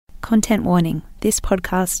Content warning. This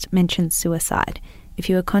podcast mentions suicide. If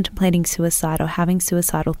you are contemplating suicide or having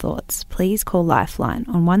suicidal thoughts, please call Lifeline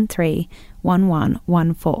on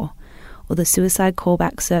 131114 or the Suicide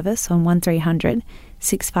Callback Service on 1300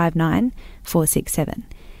 659 467.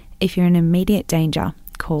 If you're in immediate danger,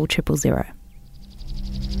 call 000.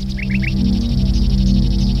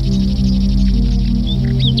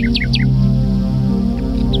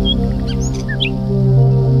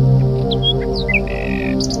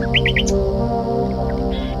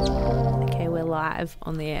 Okay, we're live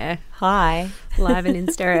on the air. Hi. Live and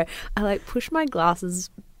in stereo. I pushed my glasses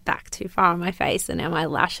back too far on my face and now my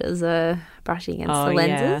lashes are brushing against the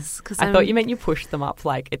lenses. Yeah. I thought you meant you pushed them up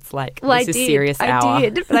this is serious hour. I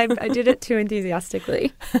did, but I did it too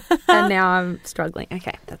enthusiastically and now I'm struggling.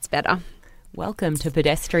 Okay, that's better. Welcome to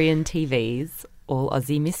Pedestrian TV's All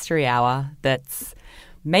Aussie Mystery Hour that's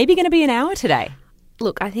maybe going to be an hour today.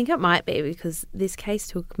 Look, I think it might be because this case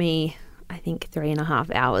took me,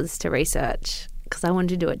 3.5 hours to research because I wanted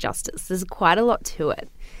to do it justice. There's quite a lot to it.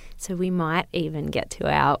 So we might even get to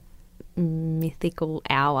our mythical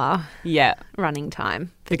hour running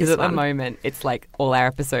time. Because at the moment, it's all our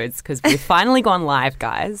episodes because we've finally gone live,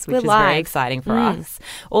 guys, which is very exciting for us.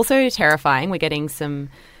 Also terrifying, we're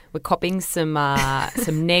copping some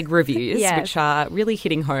neg reviews, which are really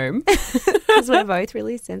hitting home. Because we're both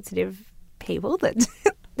really sensitive people that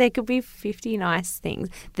there could be 50 nice things.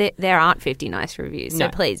 There aren't 50 nice reviews. So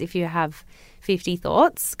please, if you have 50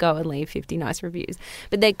 thoughts, go and leave 50 nice reviews.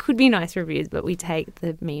 But there could be nice reviews, but we take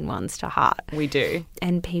the mean ones to heart. We do.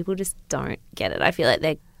 And people just don't get it. I feel like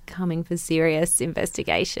they're coming for serious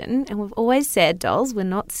investigation. And we've always said, dolls, we're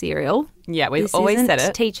not serial. Yeah, we've always said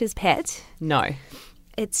it. Teacher's pet. No.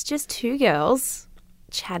 It's just two girls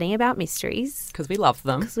chatting about mysteries. Because we love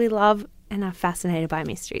them. Because we love and are fascinated by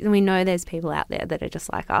mysteries. And we know there's people out there that are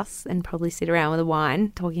just like us and probably sit around with a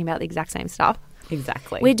wine talking about the exact same stuff.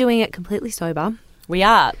 Exactly. We're doing it completely sober. We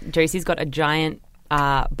are. Josie's got a giant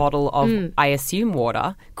bottle of, I assume,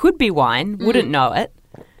 water. Could be wine. Wouldn't know it.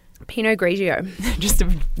 Pinot Grigio. just a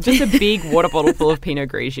big water bottle full of Pinot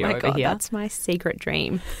Grigio over here. That's my secret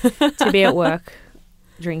dream, to be at work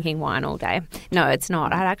drinking wine all day. No, it's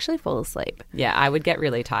not. I'd actually fall asleep. Yeah, I would get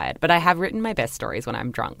really tired. But I have written my best stories when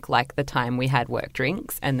I'm drunk, like the time we had work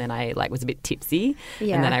drinks and then I was a bit tipsy.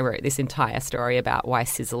 Yeah. And then I wrote this entire story about why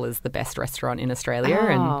Sizzle is the best restaurant in Australia.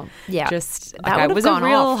 Oh, yeah. Just, it was a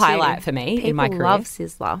real highlight for me in my career. People love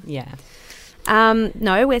Sizzler. Yeah.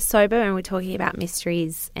 No, we're sober and we're talking about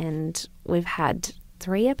mysteries and we've had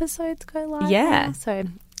 3 episodes go live now, so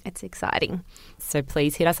it's exciting. So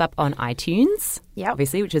please hit us up on iTunes,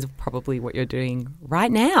 obviously, which is probably what you're doing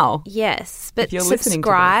right now. Yes, but if you're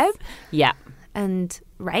subscribe listening to this. And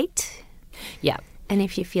rate. Yeah. And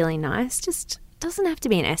if you're feeling nice, just doesn't have to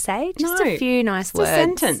be an essay, just a few nice words. Just a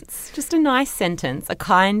sentence, just a nice sentence, a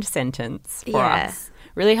kind sentence for us.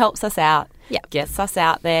 Really helps us out, gets us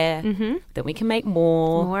out there, then we can make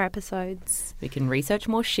more episodes. We can research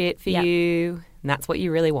more shit for you, and that's what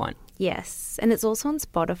you really want. Yes, and it's also on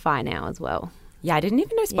Spotify now as well. Yeah, I didn't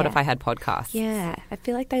even know Spotify had podcasts. Yeah, I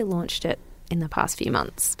feel like they launched it in the past few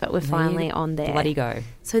months, but we're finally on there. Bloody go.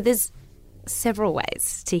 So there's several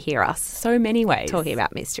ways to hear us. So many ways. Talking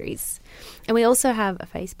about mysteries. And we also have a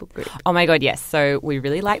Facebook group. Oh my God, yes. So we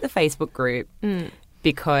really like the Facebook group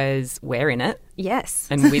because we're in it. Yes.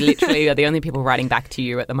 And we literally are the only people writing back to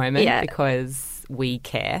you at the moment because we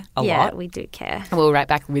care a lot. Yeah, we do care. And we'll write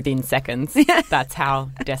back within seconds. That's how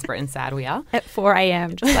desperate and sad we are. At 4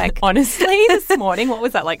 a.m. just Honestly, this morning, what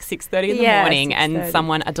was that, 6:30 in the morning? 6:30. And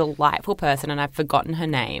someone, a delightful person, and I've forgotten her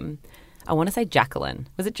name. I want to say Jacqueline.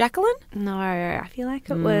 Was it Jacqueline? No, I feel like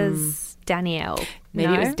it was Danielle.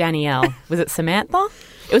 Maybe it was Danielle. Was it Samantha?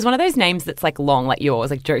 It was one of those names that's long, like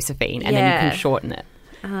yours, like Josephine, and then you can shorten it.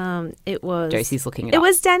 It was... Josie's looking it up. It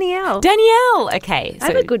was Danielle. Danielle! Okay. I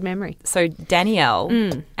have a good memory. So Danielle,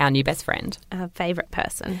 our new best friend. Our favourite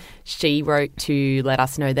person. She wrote to let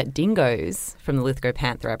us know that dingoes from the Lithgow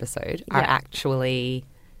Panther episode are actually...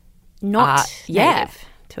 Not native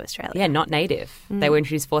to Australia. Yeah, not native. They were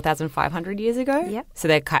introduced 4,500 years ago. Yep. So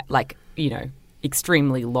they're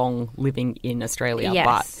extremely long living in Australia,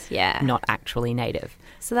 but not actually native.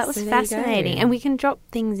 So that was fascinating. And we can drop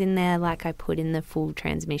things in there like I put in the full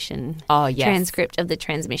transmission transcript of the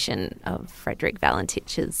transmission of Frederick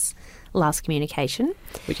Valentich's last communication.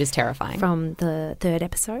 Which is terrifying. From the 3rd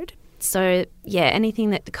episode. So,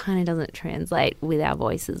 anything that kind of doesn't translate with our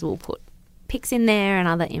voices, we'll put pics in there and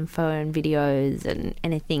other info and videos and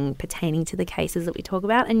anything pertaining to the cases that we talk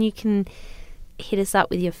about. And you can hit us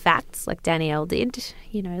up with your facts like Danielle did,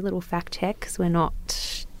 little fact check, 'cause we're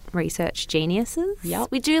not research geniuses. Yep.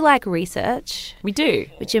 We do like research. We do.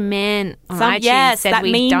 Which a man on iTunes said that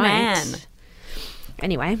we mean don't. Man.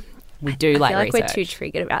 Anyway. We do I feel like research. we're too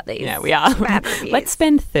triggered about these. Yeah, we are. Let's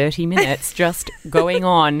spend 30 minutes just going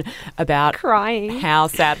on about crying how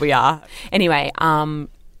sad we are. Anyway,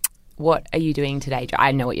 what are you doing today?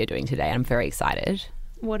 I know what you're doing today. I'm very excited.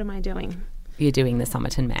 What am I doing? You're doing the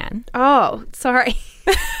Somerton Man. Oh, sorry.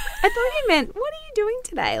 I thought you meant, what are you doing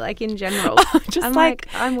today, like in general? I'm working.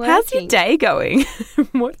 How's your day going?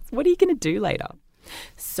 What are you going to do later?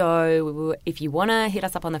 So if you want to hit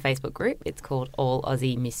us up on the Facebook group, it's called All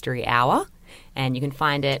Aussie Mystery Hour, and you can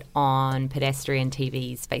find it on Pedestrian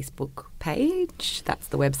TV's Facebook page. That's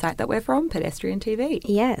the website that we're from, Pedestrian TV.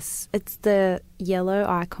 Yes, it's the yellow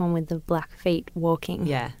icon with the black feet walking.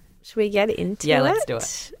 Yeah. Should we get into it? Yeah, let's do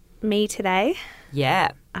it. Me today.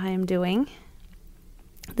 Yeah. I am doing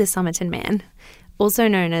the Somerton Man, also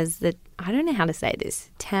known as the, I don't know how to say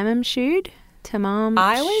this, Tamam Shud? Tamam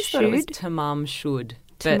I always Shud? thought it was Tamam Shud.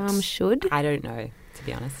 Tamam Shud? I don't know, to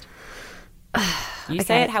be honest. You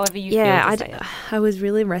say it however you feel to say it. I was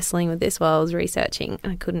really wrestling with this while I was researching.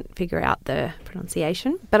 I couldn't figure out the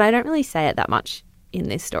pronunciation, but I don't really say it that much in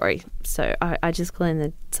this story, so I just call him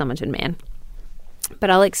the Somerton Man.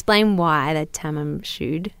 But I'll explain why the Tamam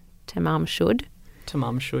Shud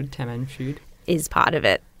is part of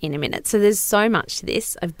it in a minute. So there's so much to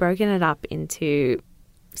this. I've broken it up into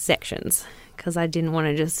sections because I didn't want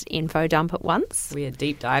to just info dump at once. We are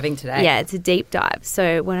deep diving today. Yeah, it's a deep dive.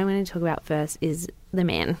 So what I'm going to talk about first is the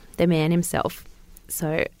man himself.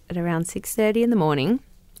 So at around 6:30 in the morning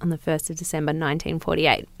on the 1st of December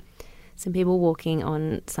 1948, some people walking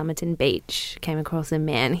on Somerton Beach came across a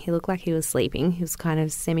man. He looked like he was sleeping. He was kind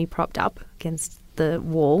of semi-propped up against the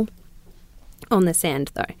wall on the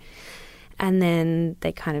sand though. And then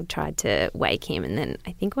they kind of tried to wake him, and then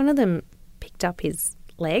I think one of them picked up his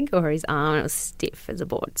leg or his arm, and it was stiff as a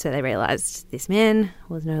board. So they realised this man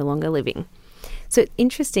was no longer living. So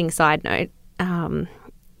interesting side note,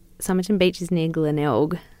 Somerton Beach is near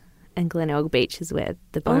Glenelg, and Glenelg Beach is where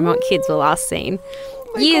the Beaumont kids were last seen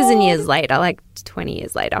years and years later, like 20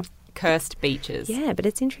 years later. Cursed beaches. Yeah, but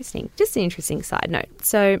it's interesting. Just an interesting side note.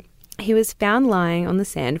 So he was found lying on the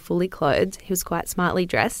sand, fully clothed. He was quite smartly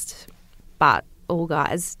dressed, but all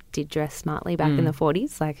guys did dress smartly back in the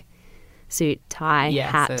 40s, like suit, tie, hat.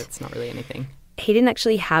 Yeah, so it's not really anything. He didn't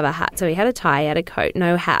actually have a hat. So he had a tie, he had a coat,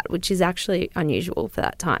 no hat, which is actually unusual for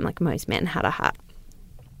that time. Like most men had a hat.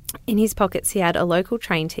 In his pockets, he had a local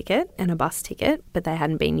train ticket and a bus ticket, but they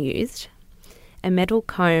hadn't been used. A metal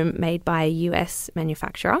comb made by a US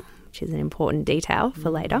manufacturer, which is an important detail for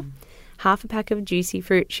later. Half a pack of juicy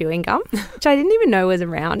fruit chewing gum, which I didn't even know was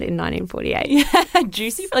around in 1948. Yeah,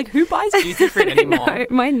 juicy. Like, who buys juicy fruit anymore? No,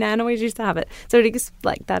 my nan always used to have it. So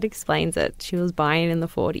that explains it. She was buying it in the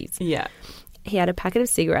 40s. Yeah. He had a packet of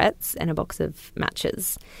cigarettes and a box of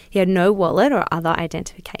matches. He had no wallet or other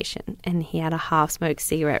identification, and he had a half-smoked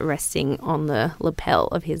cigarette resting on the lapel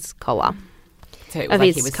of his collar. So it was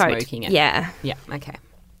like he was coat. Smoking it. Yeah. Yeah, okay.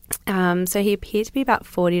 So he appeared to be about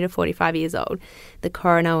 40 to 45 years old. The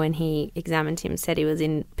coroner, when he examined him, said he was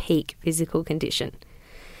in peak physical condition.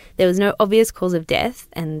 There was no obvious cause of death,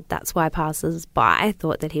 and that's why passers-by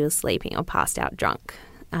thought that he was sleeping or passed out drunk,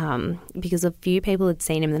 because a few people had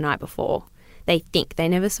seen him the night before. They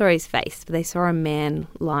never saw his face, but they saw a man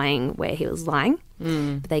lying where he was lying,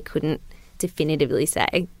 but they couldn't definitively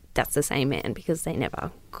say that's the same man because they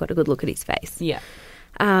never got a good look at his face. Yeah.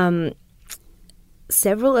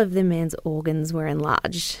 Several of the man's organs were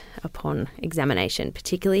enlarged upon examination,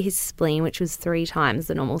 particularly his spleen, which was 3 times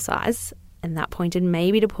the normal size, and that pointed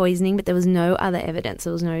maybe to poisoning, but there was no other evidence.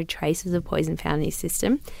 There was no traces of poison found in his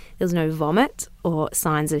system. There was no vomit or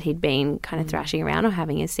signs that he'd been kind of thrashing around or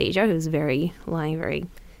having a seizure. He was lying very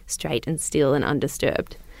straight and still and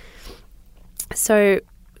undisturbed. So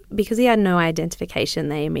because he had no identification,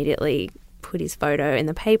 they immediately put his photo in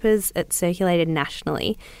the papers. It circulated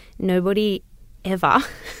nationally. Nobody ever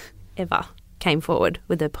came forward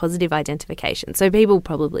with a positive identification. So people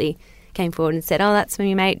probably came forward and said, oh, that's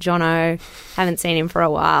my mate, Jono. Haven't seen him for a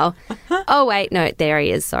while. Oh, wait, no, there he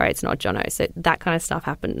is. Sorry, it's not Jono. So that kind of stuff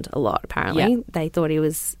happened a lot, apparently. Yeah. They thought he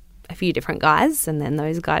was a few different guys, and then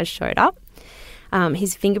those guys showed up.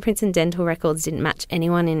 His fingerprints and dental records didn't match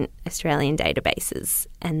anyone in Australian databases.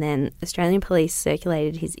 And then Australian police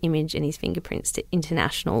circulated his image and his fingerprints to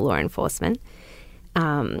international law enforcement,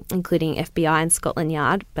 including FBI and Scotland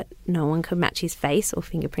Yard, but no one could match his face or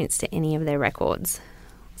fingerprints to any of their records.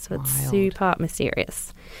 So it's super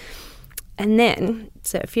mysterious. And then,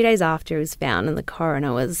 so a few days after he was found and the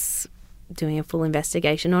coroner was doing a full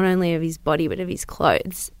investigation, not only of his body but of his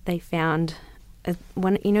clothes, they found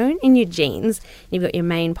one, you know, in your jeans, you've got your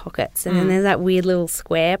main pockets, and then there's that weird little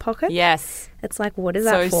square pocket. Yes. It's like, what is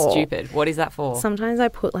that for? So stupid. What is that for? Sometimes I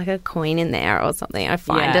put like a coin in there or something. I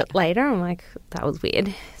find it later. I'm like, that was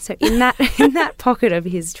weird. So in that pocket of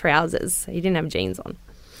his trousers, so he didn't have jeans on,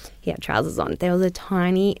 he had trousers on, there was a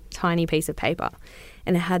tiny, tiny piece of paper,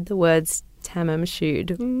 and it had the words Tamam,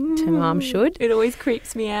 Shud. Tamam, Shud. It always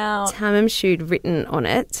creeps me out. Tamam, Shud written on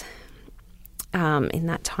it in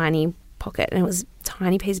that tiny pocket, and it was a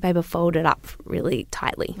tiny piece of paper folded up really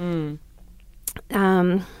tightly.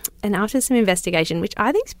 And after some investigation, which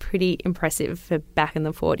I think is pretty impressive for back in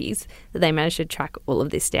the 40s, that they managed to track all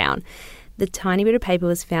of this down, the tiny bit of paper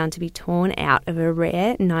was found to be torn out of a rare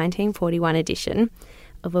 1941 edition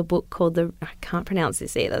of a book called I can't pronounce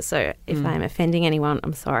this either, so if I'm offending anyone,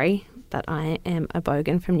 I'm sorry, but I am a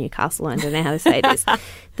bogan from Newcastle and I don't know how to say this.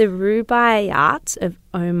 The Rubaiyat of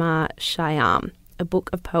Omar Khayyam, a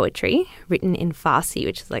book of poetry written in Farsi,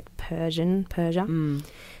 which is like Persia.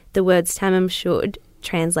 The words Tamam Shud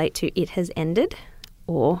translate to "it has ended"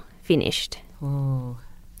 or "finished,"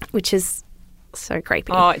 which is so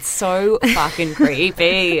creepy. Oh, it's so fucking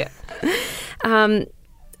creepy.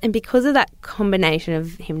 And because of that combination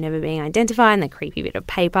of him never being identified and the creepy bit of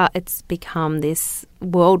paper, it's become this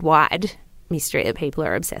worldwide mystery that people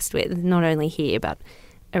are obsessed with, not only here but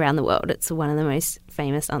around the world. It's one of the most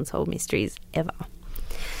famous unsolved mysteries ever.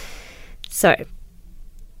 So,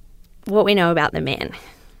 what we know about the man.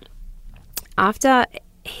 After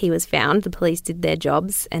he was found, the police did their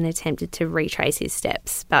jobs and attempted to retrace his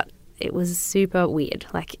steps, but it was super weird.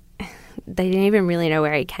 Like, they didn't even really know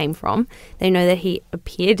where he came from. They know that he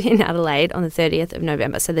appeared in Adelaide on the 30th of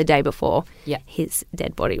November, so the day before his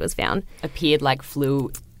dead body was found. Appeared like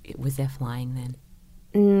flew. Was there flying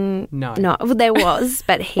then? No. Well, there was,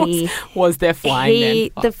 but he... was there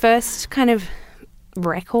flying then? The first kind of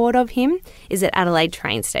record of him is at Adelaide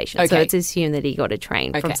train station, so it's assumed that he got a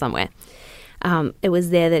train from somewhere. It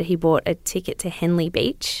was there that he bought a ticket to Henley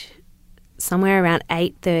Beach somewhere around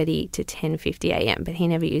 8:30 to 10:50 a.m, but he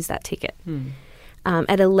never used that ticket.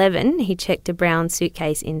 At 11, he checked a brown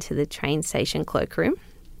suitcase into the train station cloakroom,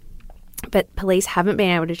 but police haven't been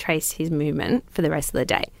able to trace his movement for the rest of the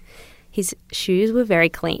day. His shoes were very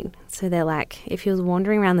clean, so they're like, if he was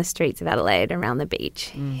wandering around the streets of Adelaide, around the beach,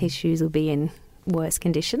 his shoes would be in worse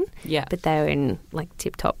condition, but they were in like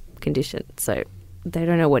tip-top condition, so they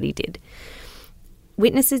don't know what he did.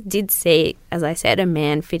 Witnesses did see, as I said, a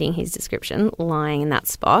man fitting his description lying in that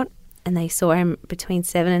spot, and they saw him between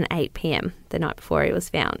 7 and 8 p.m. the night before he was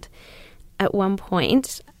found. At one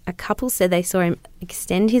point, a couple said they saw him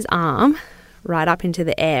extend his arm right up into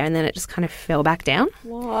the air, and then it just kind of fell back down.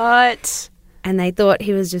 What? And they thought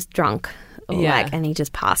he was just drunk, and he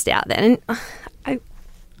just passed out then. And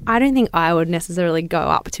I don't think I would necessarily go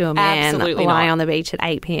up to a man lying on the beach at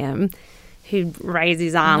 8 p.m. who'd raise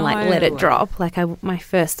his arm, let it drop. My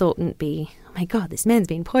first thought wouldn't be, oh my God, this man's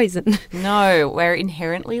been poisoned. No, we're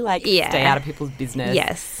inherently stay out of people's business.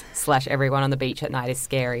 Yes. / everyone on the beach at night is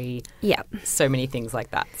scary. Yeah. So many things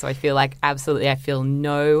like that. So I feel like absolutely, I feel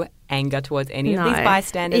no anger towards any of these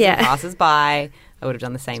bystanders and passers-by. I would have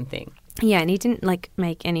done the same thing. Yeah, and he didn't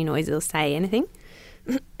make any noise or say anything.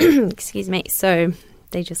 Excuse me. So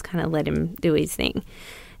they just kind of let him do his thing.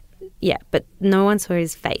 Yeah, but no one saw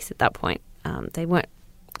his face at that point. They weren't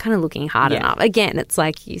kind of looking hard enough. Again, it's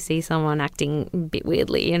like you see someone acting a bit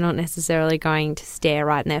weirdly. You're not necessarily going to stare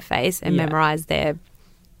right in their face and memorise their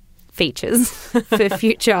features for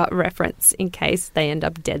future reference in case they end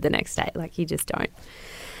up dead the next day. Like, you just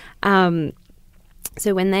don't.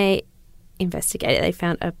 So when they investigated, they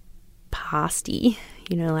found a pasty.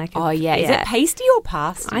 Is it pasty or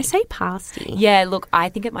pasty? I say pasty. Yeah, look, I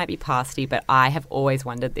think it might be pasty, but I have always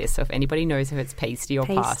wondered this. So if anybody knows if it's pasty or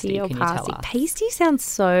pasty, can you tell us? Pasty sounds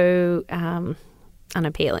so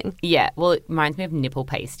unappealing. Yeah, well, it reminds me of nipple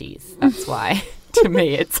pasties. That's why. To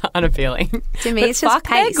me, it's unappealing. To me, it's just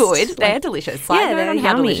paste. They're good. They're delicious. They're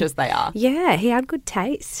how delicious they are. Yeah, he had good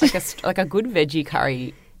taste. Like a good veggie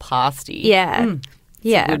curry pasty. Yeah.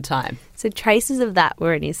 It's a good time. So traces of that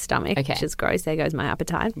were in his stomach, which is gross. There goes my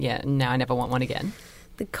appetite. Yeah, now I never want one again.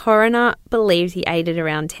 The coroner believes he ate it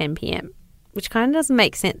around 10 p.m, which kind of doesn't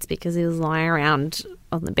make sense because he was lying around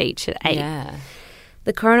on the beach at 8. Yeah.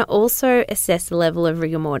 The coroner also assessed the level of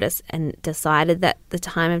rigor mortis and decided that the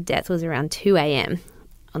time of death was around 2 a.m.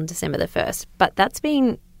 on December the 1st. But that's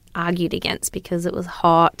been argued against because it was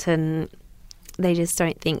hot and they just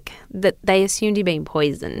don't think that they assumed he'd been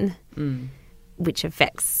poisoned, which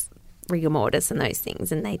affects rigor mortis and those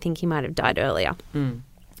things, and they think he might have died earlier.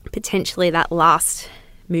 Potentially that last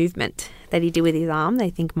movement that he did with his arm, they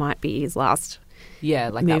think might be his last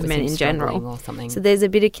like movement in general or something. So there's a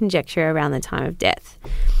bit of conjecture around the time of death.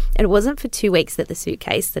 And it wasn't for 2 weeks that the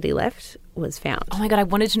suitcase that he left was found. Oh my God, I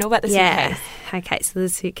wanted to know about the suitcase. Okay, so the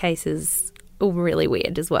suitcase is really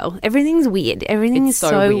weird as well. Everything's weird. Everything is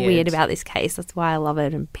so weird about this case. That's why I love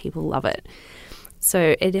it and people love it.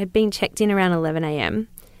 So it had been checked in around 11 a.m.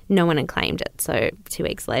 No one had claimed it. So 2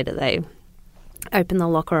 weeks later they opened the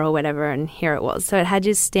locker or whatever and here it was. So it had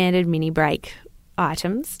just standard mini break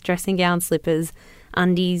items, dressing gown, slippers,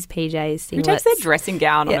 undies, PJs, singlets. Who takes their dressing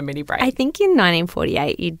gown on a mini break? I think in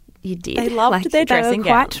 1948 you did. They loved their dressing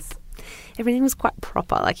gowns. Everything was quite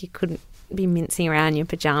proper. Like you couldn't be mincing around your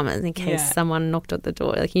pajamas in case someone knocked at the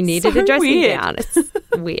door. Like you needed a dressing gown. It's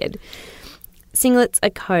weird. Singlets, a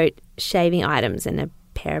coat, shaving items and a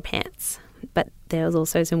pair of pants. But there was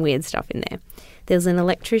also some weird stuff in there. There was an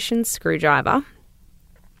electrician's screwdriver,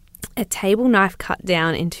 a table knife cut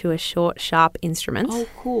down into a short, sharp instrument. Oh,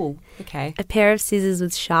 cool. Okay. A pair of scissors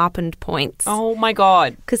with sharpened points. Oh, my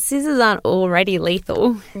God. Because scissors aren't already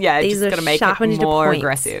lethal. Yeah, it's just going to make it more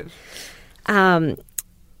aggressive.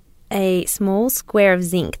 A small square of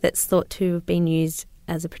zinc that's thought to have been used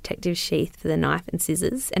as a protective sheath for the knife and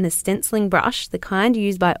scissors, and a stenciling brush, the kind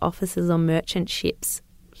used by officers on merchant ships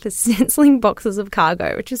for stenciling boxes of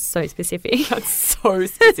cargo, which is so specific. That's so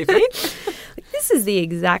specific. This is the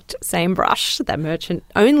exact same brush that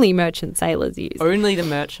only merchant sailors use. Only the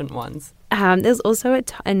merchant ones. There's also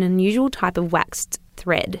an unusual type of waxed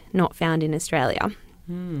thread not found in Australia.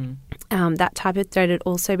 That type of thread had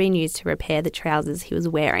also been used to repair the trousers he was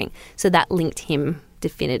wearing. So that linked him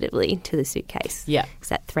definitively to the suitcase. Yeah. Because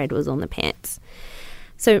that thread was on the pants.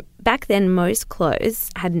 So back then, most clothes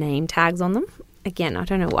had name tags on them. Again, I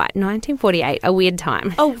don't know why. 1948, a weird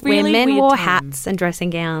time. Oh, really? Where men weird wore time. hats and dressing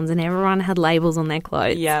gowns and everyone had labels on their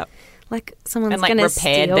clothes. Yeah. Like someone's going to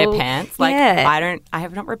repaired steal their pants. Like I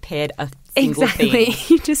have not repaired a single thing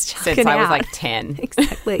you just since I was like 10.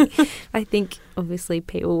 Exactly. I think obviously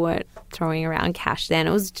people weren't throwing around cash then.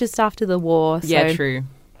 It was just after the war. Yeah, true.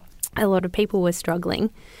 A lot of people were struggling.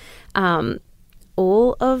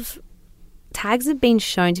 All of tags have been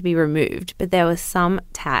shown to be removed, but there were some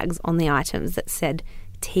tags on the items that said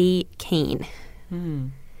T. Keen.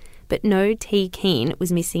 But no T. Keen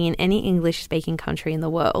was missing in any English-speaking country in the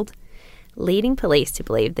world, leading police to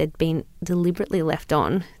believe they'd been deliberately left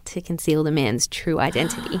on to conceal the man's true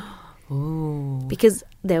identity. Ooh. Because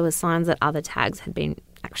there were signs that other tags had been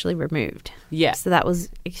actually removed. Yeah. So that was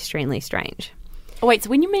extremely strange. Oh, wait,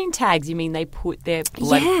 so when you mean tags, you mean they put their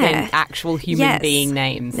their actual human being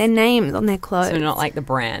names? Their names on their clothes. So not like the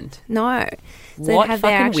brand? No. So what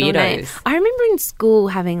fucking weirdos? Name. I remember in school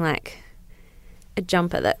having like a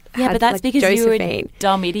jumper that had, but that's like, because Josephine. you were a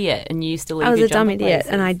dumb idiot and you used to leave your I was a dumb jumper idiot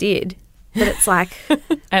places. and I did. But it's like...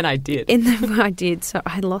 And I did. I did. So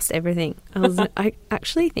I lost everything. I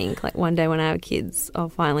actually think like one day when I have kids, I'll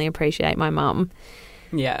finally appreciate my mum.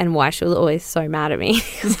 Yeah. And why she was always so mad at me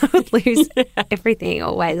because I would lose everything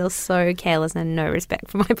always. I was so careless and had no respect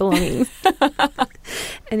for my belongings.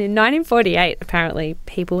 And in 1948, apparently,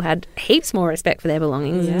 people had heaps more respect for their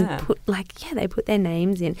belongings and they put their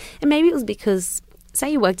names in. And maybe it was because,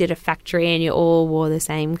 say you worked at a factory and you all wore the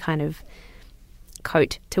same kind of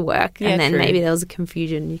coat to work and then maybe there was a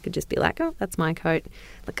confusion. You could just be like, oh, that's my coat.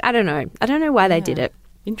 Like, I don't know. I don't know why they did it.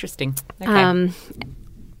 Interesting. Okay.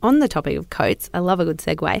 On the topic of coats, I love a good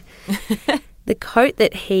segue. The coat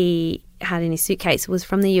that he had in his suitcase was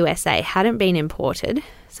from the USA, hadn't been imported,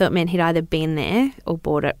 so it meant he'd either been there or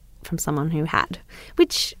bought it from someone who had,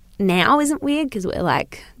 which now isn't weird because we're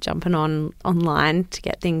like jumping online to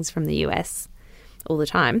get things from the US all the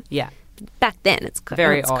time. Yeah. Back then, it's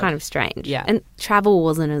kind of strange. Yeah. And travel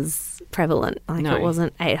wasn't as prevalent. Like No. it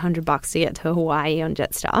wasn't $800 to get to Hawaii on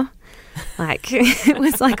Jetstar. Like it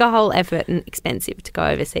was like a whole effort and expensive to go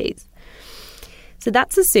overseas. So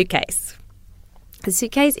that's a suitcase. The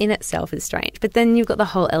suitcase in itself is strange, but then you've got the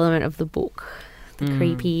whole element of the book, the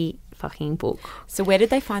creepy fucking book. So where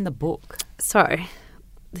did they find the book? So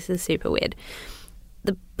this is super weird.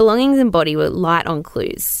 The belongings and body were light on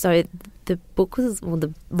clues. So the book was, well,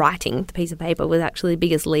 the writing, the piece of paper, was actually the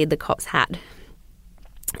biggest lead the cops had.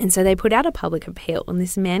 And so they put out a public appeal, and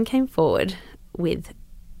this man came forward with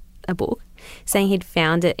a book saying he'd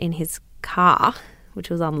found it in his car,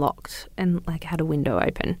 which was unlocked and like had a window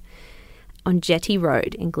open, on Jetty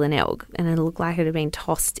Road in Glenelg, and it looked like it had been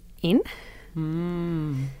tossed in.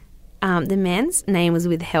 The man's name was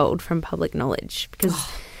withheld from public knowledge because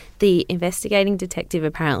the investigating detective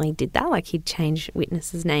apparently did that, like he'd changed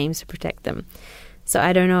witnesses' names to protect them. So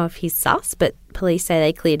I don't know if he's sus, but police say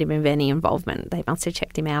they cleared him of any involvement. They must have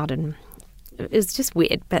checked him out, and it was just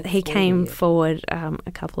weird. But he came forward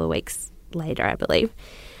a couple of weeks later, I believe.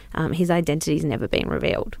 His identity's never been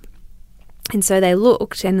revealed. And so they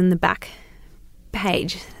looked, and in the back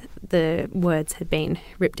page, the words had been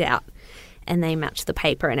ripped out, and they matched the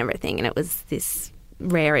paper and everything, and it was this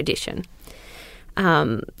rare edition.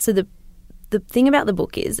 So the thing about the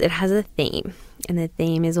book is it has a theme, and the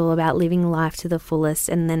theme is all about living life to the fullest,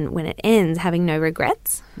 and then when it ends, having no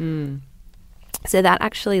regrets. So that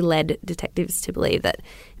actually led detectives to believe that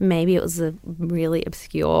maybe it was a really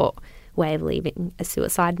obscure way of leaving a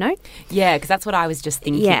suicide note. Yeah, because that's what I was just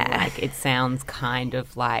thinking. Yeah. Like, it sounds kind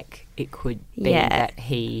of like it could be that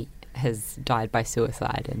he has died by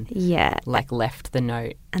suicide and like left the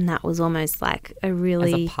note. And that was almost like a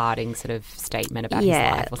really... as a parting sort of statement about his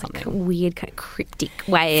life or something. Like a weird kind of cryptic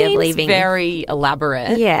way of leaving. Very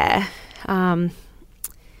elaborate. Yeah.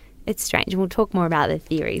 It's strange. We'll talk more about the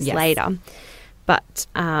theories later. But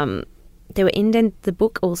there were the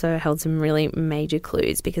book also held some really major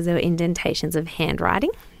clues because there were indentations of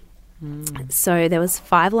handwriting. So there was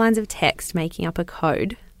 5 lines of text making up a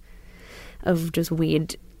code of just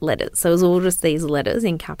weird letters. So it was all just these letters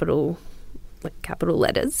in capital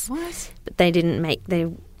letters. What? But they didn't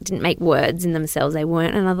make words in themselves. They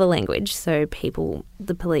weren't another language. So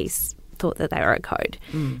the police thought that they were a code.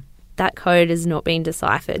 That code has not been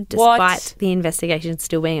deciphered despite the investigation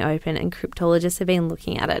still being open, and cryptologists have been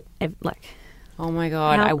looking at it oh my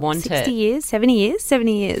God, I want 60 years, 70 years,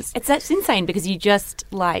 70 years. That's insane because you just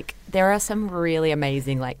there are some really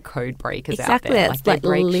amazing code breakers out there. Exactly, it's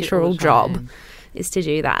literal job is to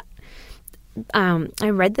do that. I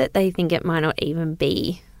read that they think it might not even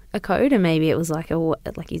be a code, and maybe it was like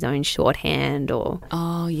his own shorthand or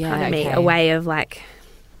a way of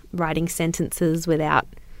writing sentences without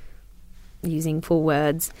using full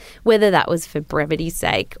words, whether that was for brevity's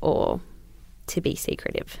sake or to be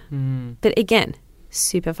secretive. But again,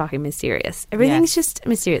 super fucking mysterious. Everything's just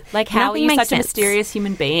mysterious. How are you such a mysterious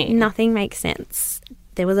human being? Nothing makes sense.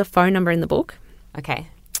 There was a phone number in the book. Okay.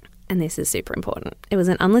 And this is super important. It was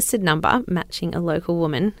an unlisted number matching a local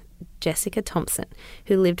woman, Jessica Thompson,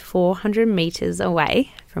 who lived 400 metres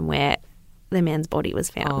away from where the man's body was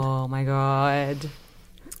found. Oh, my God.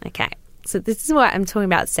 Okay. So this is why I'm talking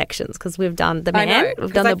about sections, because we've done the man,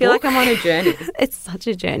 we've done the book. I feel like I'm on a journey. It's such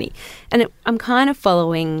a journey. And I'm kind of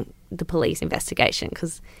following the police investigation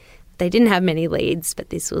because they didn't have many leads,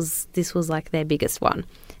 but this was like their biggest one.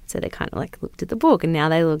 So they kind of looked at the book, and now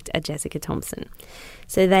they looked at Jessica Thompson.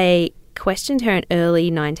 So they questioned her in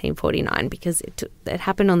early 1949 because it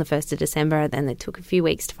happened on the 1st of December. Then it took a few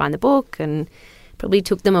weeks to find the book, and probably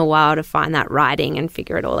took them a while to find that writing and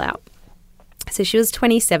figure it all out. So she was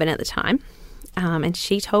 27 at the time, and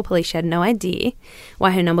she told police she had no idea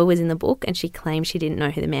why her number was in the book, and she claimed she didn't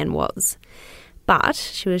know who the man was. But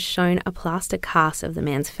she was shown a plaster cast of the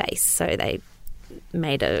man's face, so they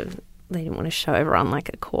didn't want to show everyone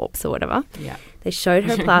a corpse or whatever. Yeah. They showed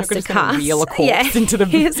her plaster cast. We're just going to reel a corpse into the...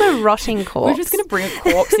 Here's a rotting corpse. We're just going to bring a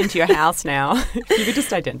corpse into your house now. You could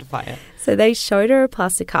just identify it. So they showed her a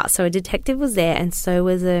plaster cast. So a detective was there, and so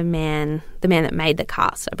was the man that made the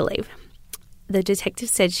cast, I believe. The detective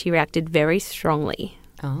said she reacted very strongly.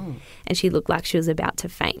 Oh. And she looked like she was about to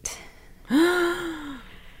faint.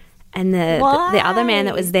 And the other man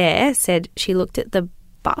that was there said she looked at the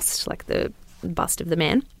bust, the bust of the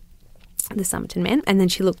man, the Somerton man, and then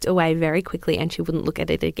she looked away very quickly and she wouldn't look at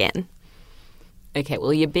it again. Okay,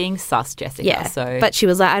 well, you're being sus, Jessica. Yeah, but she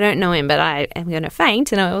was like, I don't know him, but I am going to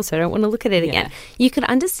faint, and I also don't want to look at it again. You could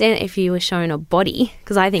understand if you were shown a body,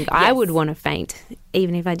 because I think I would want to faint,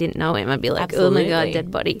 even if I didn't know him. I'd be like, absolutely. Oh my God,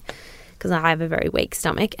 dead body, because I have a very weak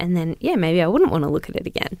stomach, and then, maybe I wouldn't want to look at it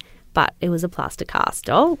again. But it was a plaster cast.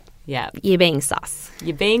 Oh, yeah. You're being sus.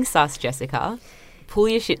 You're being sus, Jessica. Pull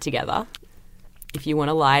your shit together. If you want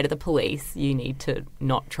to lie to the police, you need to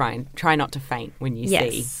not try not to faint when you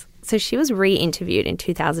see. So she was re-interviewed in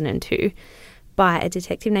 2002 by a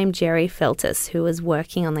detective named Jerry Feltus, who was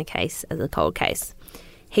working on the case as a cold case.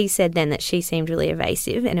 He said then that she seemed really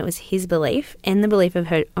evasive, and it was his belief and the belief of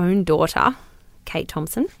her own daughter, Kate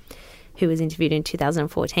Thompson, who was interviewed in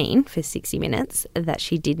 2014 for 60 Minutes, that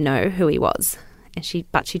she did know who he was.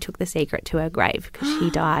 But she took the secret to her grave because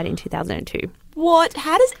she died in 2002. What?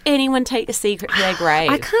 How does anyone take a secret to their grave?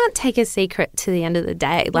 I can't take a secret to the end of the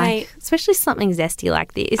day, especially something zesty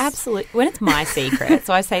like this. Absolutely. When it's my secret,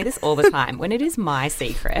 so I say this all the time, when it is my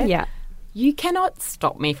secret, you cannot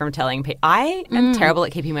stop me from telling people. I am terrible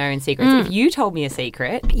at keeping my own secrets. If you told me a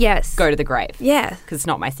secret, go to the grave. Yeah. Because it's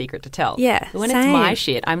not my secret to tell. Yeah, but when it's my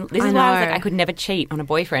shit, this is why I was like, I could never cheat on a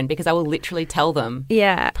boyfriend because I will literally tell them.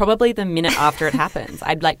 Yeah. Probably the minute after it happens.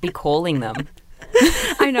 I'd be calling them.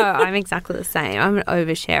 I know. I'm exactly the same. I'm an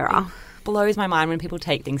oversharer. blows my mind when people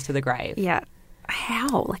take things to the grave. Yeah.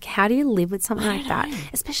 How? Like, how do you live with something like that?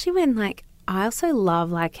 Especially when, like, I also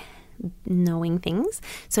love, like, knowing things.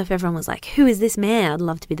 So if everyone was like, who is this man? I'd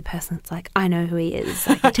love to be the person that's like, I know who he is.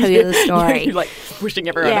 I can tell you the story. You're like pushing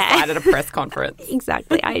everyone aside at a press conference.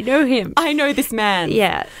 Exactly. I know him. I know this man.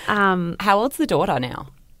 Yeah. How old's the daughter now?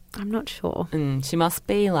 I'm not sure. She must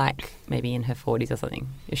be like maybe in her 40s or something.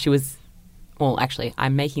 If she was, well, actually,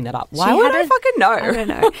 I'm making that up. Why would I fucking know? I don't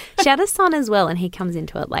know. She had a son as well, and he comes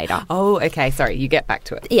into it later. Oh, okay. Sorry. You get back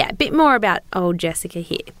to it. Yeah. A bit more about old Jessica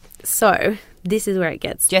here. So this is where it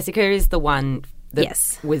gets. Jessica is the one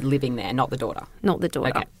that was living there, not the daughter. Not the daughter.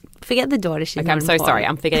 Okay. Forget the daughter. She's I'm so sorry.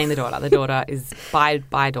 I'm forgetting the daughter. The daughter is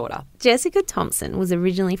by daughter. Jessica Thompson was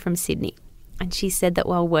originally from Sydney, and she said that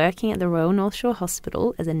while working at the Royal North Shore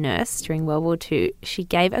Hospital as a nurse during World War II, she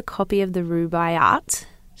gave a copy of the Rubaiyat.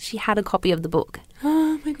 She had a copy of the book.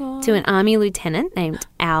 Oh, my God. To an army lieutenant named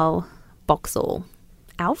Al Boxall.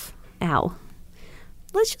 Alf? Al.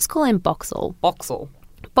 Let's just call him Boxall. Boxall.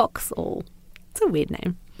 Boxall. It's a weird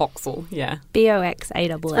name. Boxall, yeah.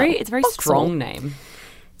 Boxall. It's a very strong name.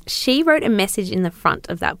 She wrote a message in the front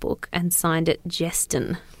of that book and signed it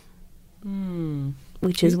Jeston,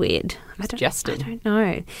 which is weird. Jeston? I don't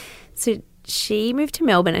know. So she moved to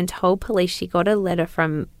Melbourne and told police she got a letter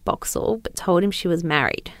from Boxall, but told him she was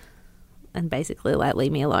married and basically like,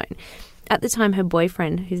 leave me alone. At the time, her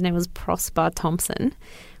boyfriend, whose name was Prosper Thompson,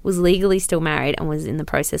 was legally still married and was in the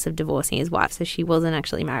process of divorcing his wife, so she wasn't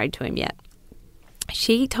actually married to him yet.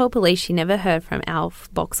 She told police she never heard from Alf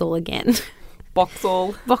Boxall again.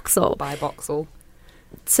 Boxall. By Boxall.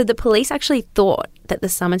 So the police actually thought that the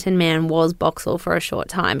Somerton man was Boxall for a short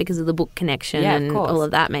time because of the book connection and all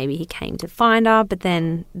of that. Maybe he came to find her, but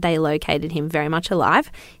then they located him very much alive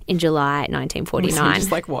in July 1949.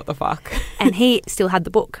 Just like, what the fuck? And he still had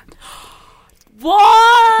the book.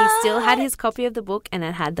 What? He still had his copy of the book, and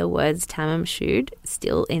it had the words Tamam Shud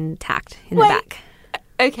still intact in the back.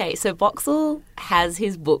 Okay, so Boxall has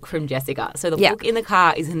his book from Jessica. So the book in the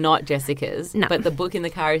car is not Jessica's, but the book in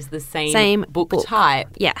the car is the same book type.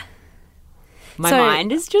 Yeah. My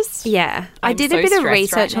mind is just... Yeah. I did a bit of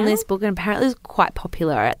research on this book, and apparently it was quite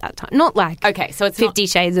popular at that time. Not like so it's 50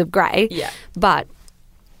 Shades of Grey. Yeah. But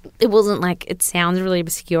it wasn't like... It sounds really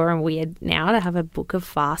obscure and weird now to have a book of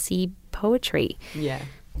Farsi poetry. Yeah.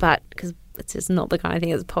 But... because it's just not the kind of thing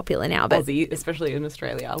that's popular now. But Aussie, especially in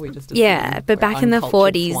Australia, we just but back in the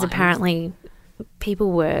 40s, swine. Apparently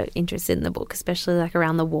people were interested in the book, especially like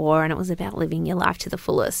around the war, and it was about living your life to the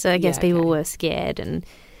fullest. So I guess people were scared and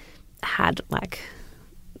had like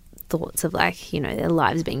thoughts of like, you know, their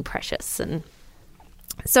lives being precious, and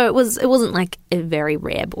so it wasn't like a very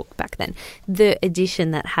rare book back then. The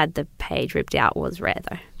edition that had the page ripped out was rare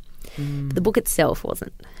though. The book itself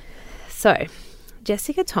wasn't. So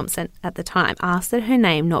Jessica Thompson at the time asked that her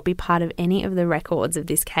name not be part of any of the records of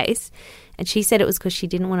this case, and she said it was because she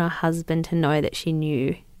didn't want her husband to know that she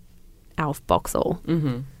knew Alf Boxall,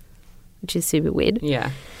 which is super weird.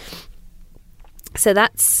 Yeah. So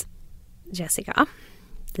that's Jessica.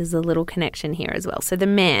 There's a little connection here as well. So the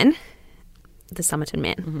man, the Somerton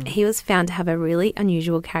man, he was found to have a really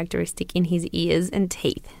unusual characteristic in his ears and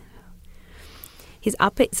teeth. His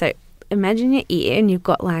upper, so imagine your ear and you've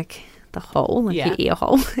got like the hole, like your ear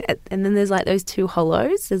hole, and then there's like those two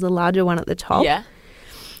hollows. There's a larger one at the top. Yeah.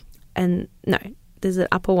 And no, there's an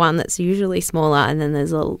upper one that's usually smaller, and then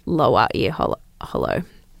there's a lower ear hollow.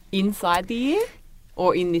 Inside the ear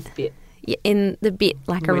or in this bit? Yeah, in the bit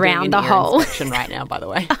like around the hole. Right now, by the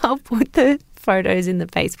way. I'll put the photos in the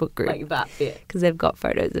Facebook group. Like that bit. Because they've got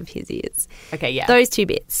photos of his ears. Okay, yeah. Those two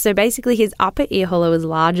bits. So basically his upper ear hollow is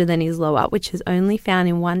larger than his lower, which is only found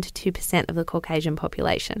in 1 to 2% of the Caucasian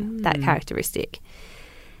population, that characteristic.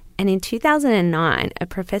 And in 2009, a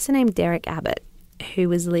professor named Derek Abbott, who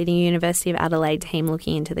was leading a University of Adelaide team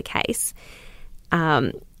looking into the case,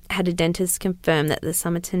 had a dentist confirm that the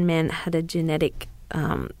Somerton man had a genetic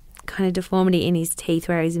kind of deformity in his teeth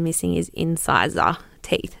where he's missing his incisor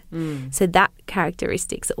teeth. So that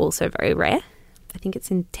characteristic's also very rare. I think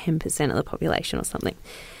it's in 10% of the population or something.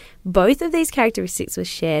 Both of these characteristics were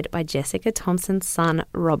shared by Jessica Thompson's son,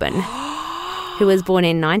 Robin, who was born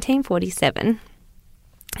in 1947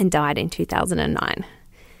 and died in 2009.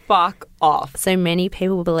 Fuck off. So many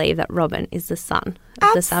people believe that Robin is the son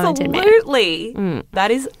of the Somerton man. Absolutely.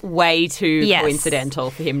 That is way too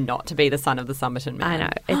coincidental for him not to be the son of the Somerton man. I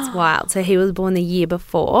know. It's wild. So he was born the year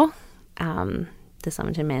before the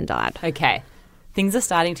Somerton man died. Okay. Things are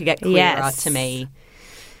starting to get clearer to me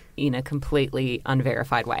in a completely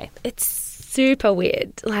unverified way. It's super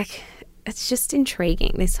weird. Like, it's just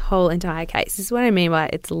intriguing, this whole entire case. This is what I mean by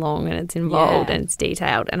it's long and it's involved and it's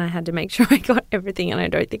detailed, and I had to make sure I got everything, and I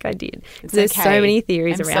don't think I did. There's so many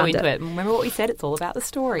theories around it. I'm so into it. Remember what we said? It's all about the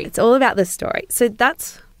story. It's all about the story. So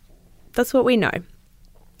that's what we know.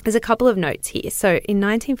 There's a couple of notes here. So in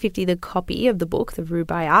 1950, the copy of the book, the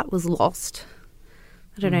Rubaiyat, was lost.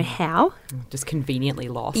 I don't know how. Just conveniently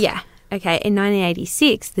lost. Yeah. Okay. In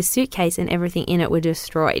 1986, the suitcase and everything in it were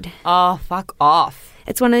destroyed. Oh, fuck off.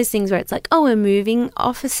 It's one of those things where it's like, oh, we're moving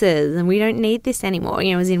offices and we don't need this anymore.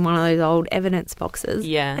 You know, it was in one of those old evidence boxes.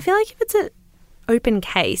 Yeah. I feel like if it's an open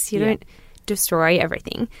case, you don't destroy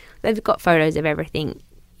everything. They've got photos of everything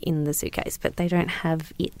in the suitcase, but they don't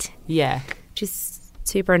have it. Yeah. Which is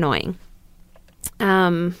super annoying.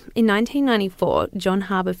 In 1994, John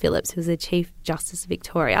Harbour Phillips, who was the Chief Justice of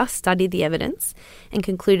Victoria, studied the evidence and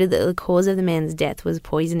concluded that the cause of the man's death was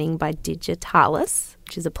poisoning by digitalis,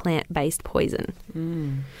 which is a plant-based poison.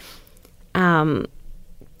 In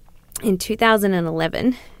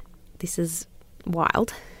 2011, this is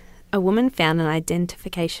wild, a woman found an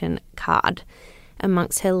identification card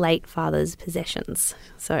amongst her late father's possessions.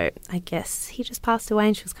 So I guess he just passed away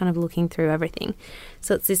and she was kind of looking through everything.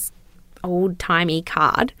 So it's this old-timey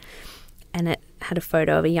card, and it had a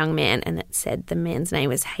photo of a young man, and it said the man's name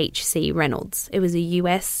was H.C. Reynolds. It was a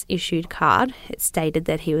US-issued card. It stated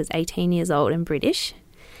that he was 18 years old and British.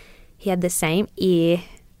 He had the same ear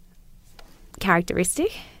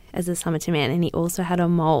characteristic as the Somerton man, and he also had a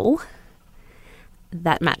mole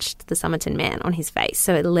that matched the Somerton man on his face.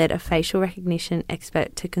 So it led a facial recognition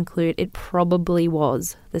expert to conclude it probably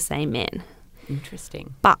was the same man.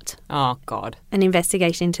 Interesting. But oh God, an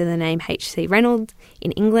investigation into the name H.C. Reynolds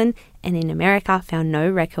in England and in America found no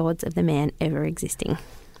records of the man ever existing.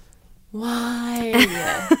 Why?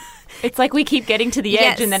 It's like we keep getting to the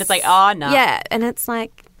edge and then it's like, oh, no. Yeah, and it's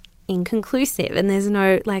like inconclusive, and there's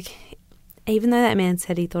no, like, even though that man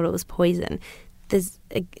said he thought it was poison,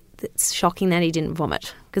 it's shocking that he didn't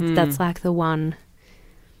vomit, because that's like the one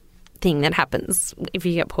thing that happens if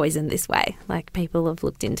you get poisoned this way. Like, people have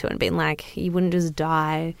looked into it and been like, you wouldn't just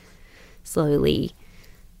die slowly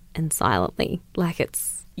and silently. Like,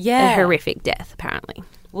 it's a horrific death, apparently.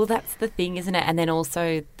 Well, that's the thing, isn't it? And then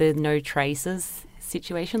also the no traces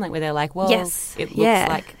situation, like where they're like, well, it looks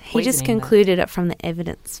like poisoning. He just concluded it from the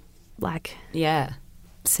evidence, like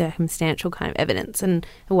circumstantial kind of evidence, and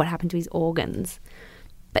what happened to his organs,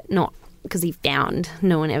 but not because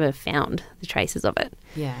no one ever found the traces of it.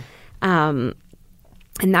 Yeah. And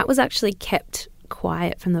that was actually kept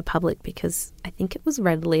quiet from the public because I think it was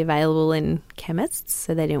readily available in chemists,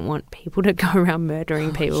 so they didn't want people to go around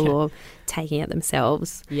murdering people or taking it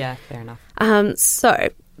themselves. Yeah, fair enough. So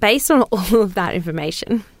based on all of that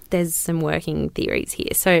information, there's some working theories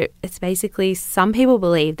here. So it's basically, some people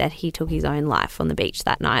believe that he took his own life on the beach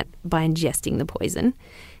that night by ingesting the poison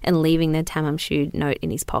and leaving the Tamam Shud note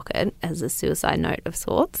in his pocket as a suicide note of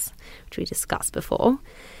sorts, which we discussed before.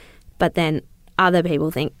 But then other people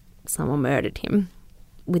think someone murdered him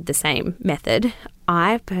with the same method.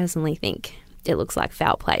 I personally think it looks like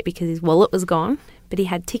foul play because his wallet was gone, but he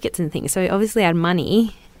had tickets and things. So he obviously had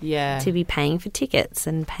money to be paying for tickets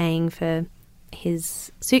and paying for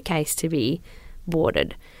his suitcase to be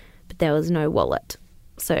boarded, but there was no wallet.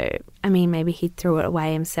 So, I mean, maybe he threw it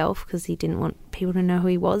away himself because he didn't want people to know who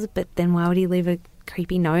he was, but then why would he leave a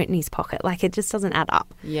creepy note in his pocket? Like, it just doesn't add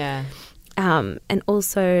up. Yeah. And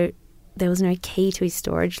also, there was no key to his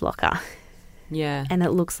storage locker. Yeah. And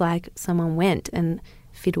it looks like someone went and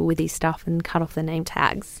fiddled with his stuff and cut off the name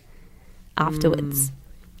tags afterwards.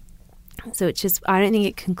 So it's just, I don't think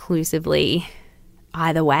it conclusively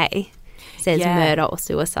either way says murder or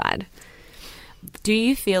suicide. Do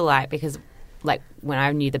you feel like, because like when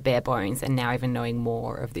I knew the bare bones and now even knowing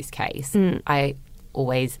more of this case, I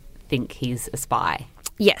always think he's a spy.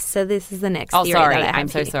 Yes, so this is the next theory. Oh, sorry, that I have I'm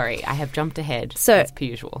so here. sorry. I have jumped ahead. So, as per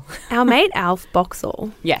usual. Our mate Alf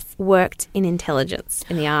Boxall yes, worked in intelligence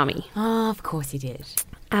in the army. Oh, of course he did.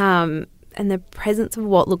 And the presence of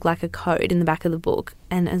what looked like a code in the back of the book,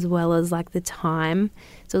 and as well as like the time,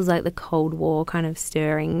 so it was like the Cold War kind of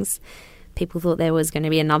stirrings. People thought there was going to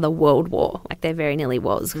be another world war, like there very nearly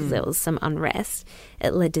was, because there was some unrest.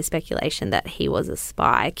 It led to speculation that he was a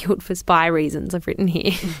spy, killed for spy reasons, I've written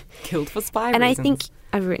here. Killed for spy and reasons. I think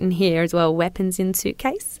I've written here as well, weapons in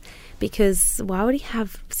suitcase, because why would he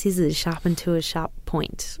have scissors sharpened to a sharp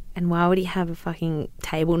point? And why would he have a fucking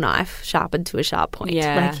table knife sharpened to a sharp point?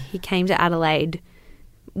 Yeah. Like, he came to Adelaide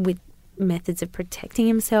with methods of protecting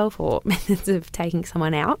himself or methods of taking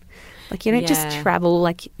someone out. Like, you don't just travel.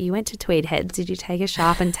 Like, you went to Tweed Heads. Did you take a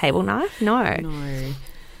sharpened table knife? No. No.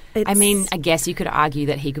 I mean, I guess you could argue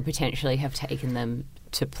that he could potentially have taken them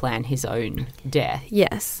to plan his own death.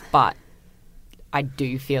 Yes. But I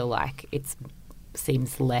do feel like it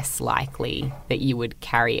seems less likely that you would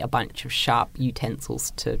carry a bunch of sharp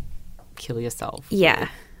utensils to kill yourself. Yeah.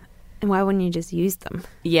 And why wouldn't you just use them?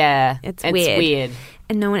 Yeah. It's weird.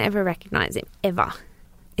 And no one ever recognised him, ever,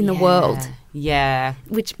 in the world. Yeah.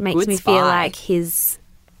 Which makes me feel like his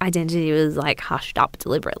identity was, like, hushed up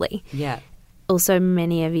deliberately. Yeah. Also,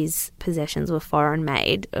 many of his possessions were foreign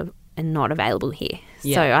made and not available here.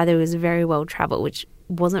 Yeah. So either he was very well travelled, which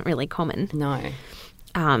wasn't really common. No.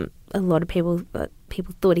 A lot of people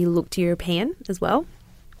thought he looked European as well,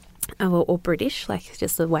 or British, like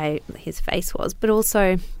just the way his face was. But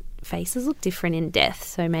also, faces look different in death,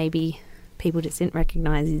 so maybe people just didn't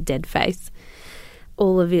recognise his dead face.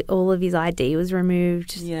 All of his ID was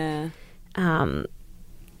removed. Yeah.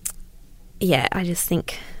 Yeah,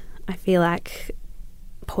 I feel like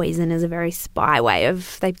poison is a very spy way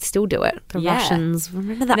of, they still do it. The Russians,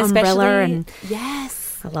 remember the umbrella? And yes.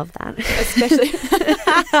 I love that.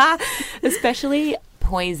 Especially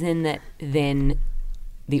poison that then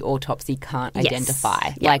the autopsy can't identify.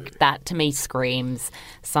 Yep. Like, that to me screams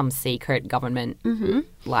some secret government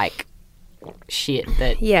like shit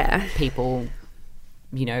that people,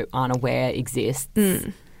 you know, aren't aware exists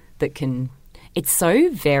that can. It's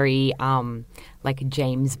so very like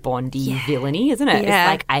James Bondy villainy, isn't it? Yeah.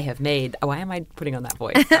 It's like, I have made. Why am I putting on that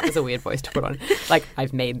voice? That was a weird voice to put on. Like,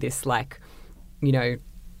 I've made this, like, you know,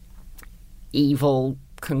 evil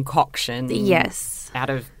concoction out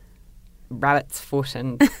of rabbit's foot,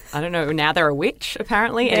 and I don't know, now they're a witch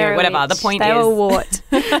apparently. Anyway, whatever. The point they is, were what?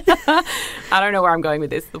 I don't know where I'm going with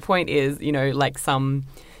this. The point is, you know, like some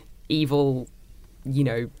evil, you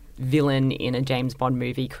know, villain in a James Bond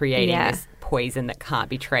movie creating this poison that can't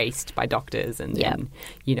be traced by doctors, and then,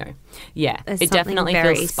 you know, There's it definitely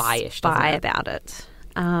feels spy-ish, spy about it.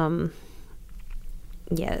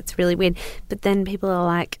 Yeah, it's really weird. But then people are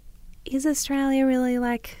like, is Australia really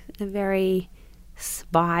like a very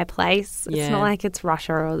spy place? It's not like it's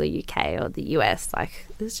Russia or the UK or the US. Like,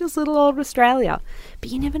 it's just little old Australia. But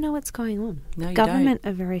you never know what's going on. No, you Government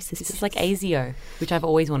don't. are very suspicious. This is like ASIO, which I've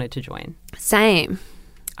always wanted to join. Same.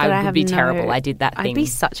 I would be terrible. I did that thing. I'd be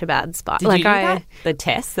such a bad spy. Did you do that? The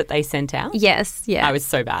test that they sent out? Yes, yeah. I was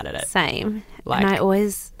so bad at it. Same. Like, and I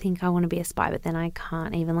always think I want to be a spy, but then I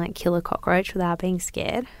can't even, like, kill a cockroach without being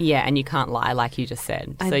scared. Yeah, and you can't lie like you just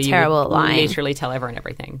said. I'm terrible at lying. You literally tell everyone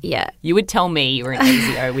everything. Yeah. You would tell me you were an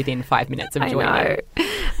ASIO within 5 minutes of joining. I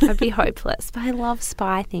know. I'd be hopeless. But I love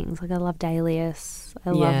spy things. Like, I love Alias. I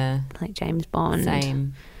love, like, James Bond.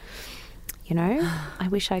 Same. You know? I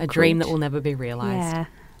wish I could. A dream that will never be realised. Yeah.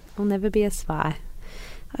 I'll never be a spy.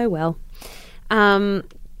 Oh, well.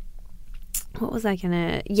 What was I going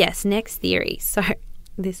to... Yes, next theory. So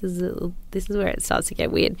this is where it starts to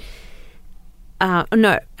get weird.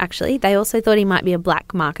 No, actually, they also thought he might be a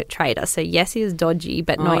black market trader. So, yes, he was dodgy,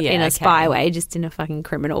 but not in a spy way, just in a fucking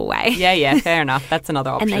criminal way. Yeah, fair enough. That's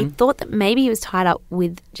another option. And they thought that maybe he was tied up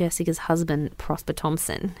with Jessica's husband, Prosper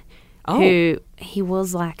Thompson, who he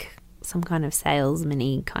was like some kind of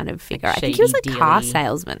salesman-y kind of figure. Like, I think he was a car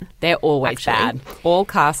salesman. They're always bad. All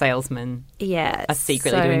car salesmen are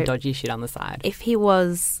secretly doing dodgy shit on the side. If he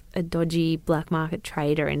was a dodgy black market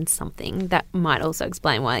trader in something, that might also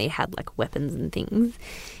explain why he had, like, weapons and things.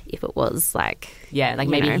 If it was like... Yeah, like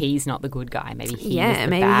maybe he's not the good guy. Maybe he was the bad guy.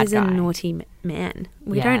 maybe he's a naughty man.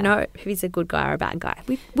 We don't know if he's a good guy or a bad guy.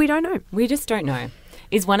 We don't know. We just don't know.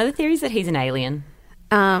 Is one of the theories that he's an alien?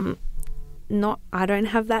 I don't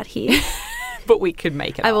have that here. But we could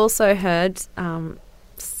make it I've up. also heard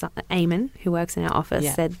Eamon, who works in our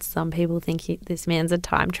office, said some people think this man's a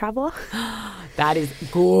time traveller. That is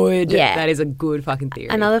good. Yeah. That is a good fucking theory.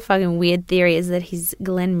 Another fucking weird theory is that he's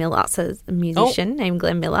Glenn Miller, so a musician named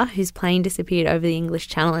Glenn Miller, whose plane disappeared over the English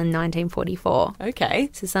Channel in 1944. Okay.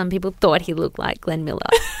 So some people thought he looked like Glenn Miller.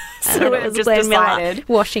 So it was just Glenn decided. Miller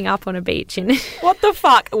washing up on a beach. What the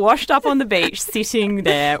fuck? Washed up on the beach, sitting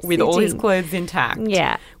there with all his clothes intact.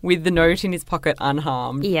 Yeah. With the note in his pocket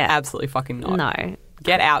unharmed. Yeah. Absolutely fucking not. No.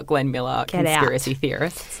 Get out, Glenn Miller, Get conspiracy out.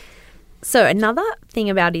 theorists. So another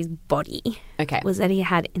thing about his body Okay. was that he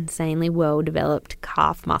had insanely well-developed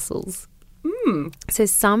calf muscles. So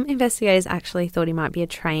some investigators actually thought he might be a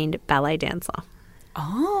trained ballet dancer.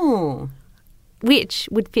 Oh. Which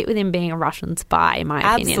would fit with him being a Russian spy, in my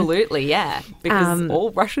opinion. Absolutely, yeah. Because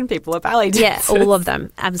all Russian people are ballet dancers. Yeah, all of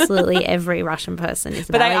them. Absolutely every Russian person is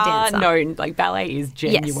a ballet dancer. But they are known, like ballet is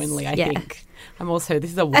genuinely, I think. I'm also,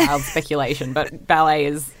 this is a wild speculation, but ballet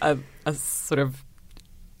is a sort of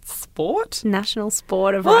sport? National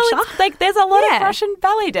sport of Russia. It's like there's a lot of Russian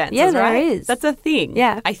ballet dancers, Yeah, there right? is. That's a thing.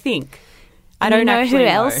 Yeah. I think. I don't know actually who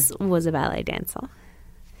know. else was a ballet dancer.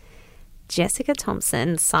 Jessica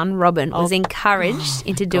Thompson's son, Robin, was encouraged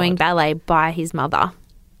into doing ballet by his mother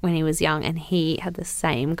when he was young, and he had the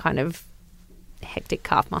same kind of hectic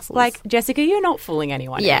calf muscles. Like, Jessica, you're not fooling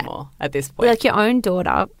anyone anymore at this point. Like, your own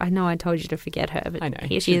daughter, I know I told you to forget her, but I know.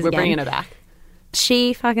 Here she is We're again. bringing her back.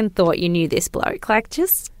 She fucking thought you knew this bloke. Like,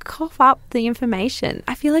 just cough up the information.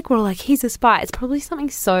 I feel like we're all like, he's a spy. It's probably something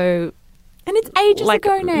so... And it's ages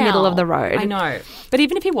ago now. Middle of the road. I know. But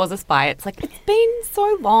even if he was a spy, it's like, it's been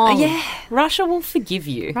so long. Yeah. Russia will forgive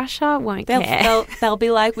you. Russia won't care. They'll be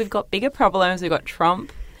like, we've got bigger problems. We've got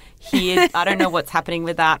Trump here. I don't know what's happening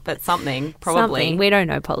with that, but something, probably. Something. We don't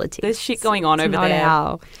know politics. There's shit going on over there.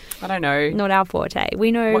 I don't know. Not our forte. We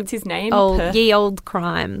know... What's his name? Ye old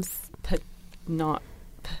crimes.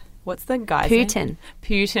 What's the guy's Putin. name?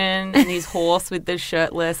 Putin and his horse with the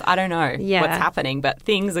shirtless. I don't know what's happening, but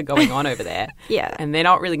things are going on over there. Yeah. And they're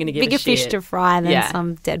not really going to give Bigger a shit. fish to fry than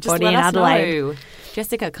some dead Just body let in us Adelaide. know.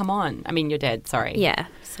 Jessica, come on. I mean, you're dead. Sorry. Yeah,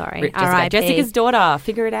 sorry. Rip Jessica. R.I.P. Jessica's daughter.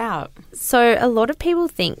 Figure it out. So a lot of people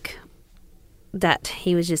think that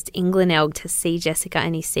he was just England-elled to see Jessica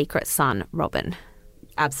and his secret son, Robin.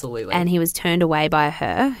 Absolutely. And he was turned away by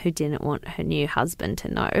her, who didn't want her new husband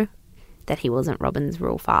to know that he wasn't Robin's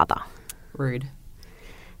real father. Rude.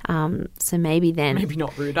 So maybe then... Maybe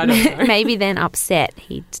not rude, I don't know. Maybe then upset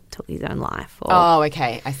he took his own life. Or, oh,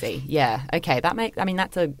 okay, I see. Yeah, okay.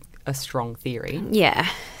 That's a strong theory. Yeah.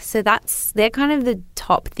 So they're kind of the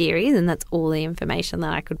top theories, and that's all the information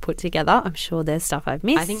that I could put together. I'm sure there's stuff I've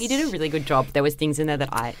missed. I think you did a really good job. There were things in there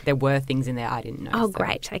I didn't know. Oh, so.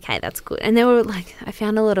 Great. Okay, that's good. And there were I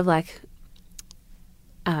found a lot of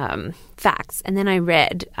facts, and then I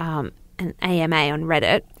read an AMA on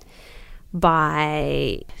Reddit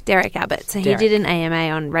by Derek Abbott. So he did an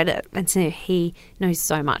AMA on Reddit, and so he knows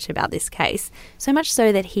so much about this case. So much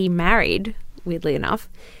so that he married, weirdly enough,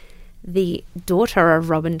 the daughter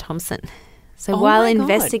of Robin Thompson. So while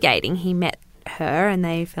investigating, he met her and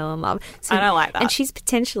they fell in love. So, I don't like that. And she's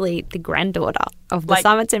potentially the granddaughter of the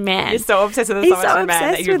Somerton man. You're so obsessed with the Somerton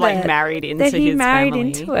man that you're married into his family. That he married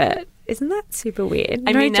into it. Isn't that super weird?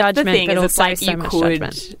 I mean, that's judgment, the thing, but is also it's so much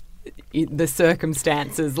judgment. The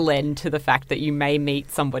circumstances lend to the fact that you may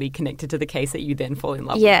meet somebody connected to the case that you then fall in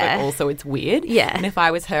love with, but also it's weird. Yeah. And if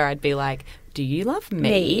I was her, I'd be like, do you love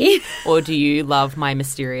me? Or do you love my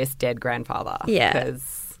mysterious dead grandfather? Yeah.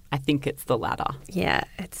 Because I think it's the latter. Yeah,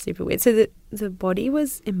 it's super weird. So the body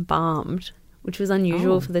was embalmed, which was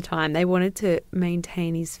unusual for the time. They wanted to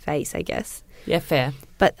maintain his face, I guess. Yeah, fair.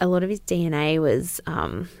 But a lot of his DNA was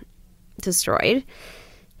destroyed.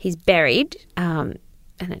 He's buried, and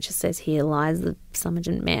it just says here lies the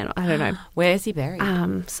Somerton man. I don't know. Where is he buried?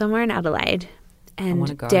 Somewhere in Adelaide. And I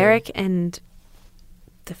wanna go. Derek and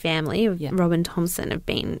the family of Robin Thompson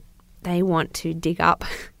they want to dig up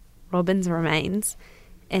Robin's remains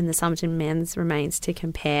and the Somerton man's remains to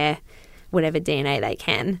compare whatever DNA they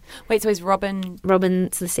can. Wait, so is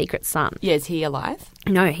Robin's the secret son. Yeah, is he alive?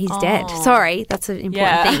 No, he's dead. Sorry, that's an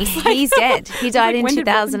important thing. He's dead. He died in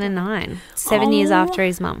 2009, 7 years after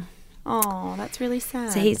his mum. Oh, that's really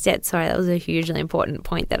sad. So he's dead. Sorry, that was a hugely important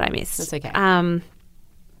point that I missed. That's okay.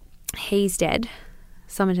 He's dead.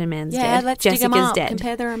 Somerton man's dead. Yeah, let's dig him up, dead.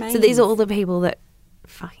 compare the remains. So these are all the people that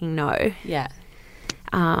fucking know. Yeah.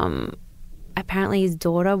 Apparently his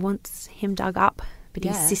daughter wants him dug up, but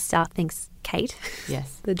his sister thinks, Kate,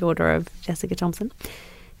 the daughter of Jessica Thompson,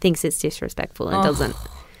 thinks it's disrespectful and doesn't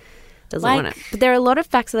want it. But there are a lot of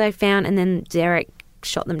facts that I found, and then Derek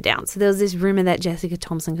shot them down. So there was this rumor that Jessica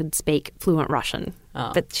Thompson could speak fluent Russian,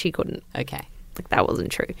 but she couldn't. Okay. That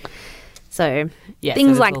wasn't true. So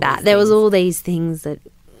things like that. There was all these things that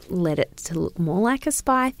led it to look more like a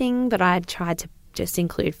spy thing, but I tried to just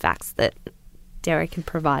include facts that Derek had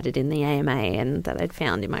provided in the AMA and that I'd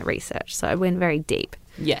found in my research. So I went very deep.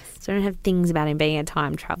 Yes. So I don't have things about him being a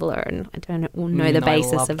time traveller, and I don't know the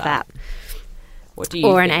basis of that. What do you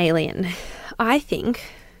Or think? an alien. I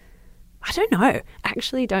don't know. I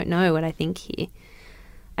actually don't know what I think here.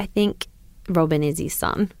 I think Robin is his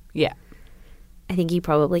son. Yeah. I think he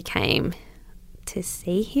probably came to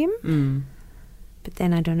see him, but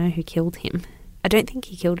then I don't know who killed him. I don't think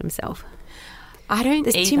he killed himself.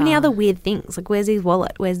 There's too many other weird things. Like, where's his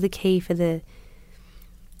wallet? Where's the key for the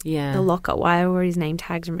locker? Why were his name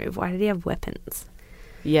tags removed? Why did he have weapons?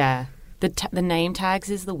 Yeah. The name tags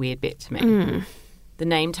is the weird bit to me. The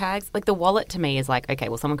name tags, like the wallet to me is like, okay,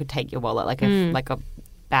 well, someone could take your wallet. Like a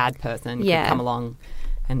bad person could come along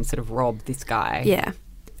and sort of rob this guy. Yeah.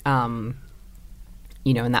 And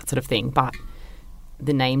that sort of thing. But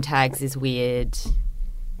the name tags is weird.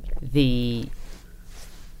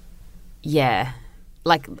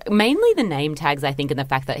 Like mainly the name tags, I think, and the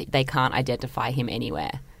fact that they can't identify him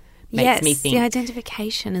anywhere. makes me think. The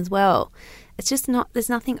identification as well. It's just not, there's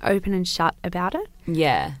nothing open and shut about it.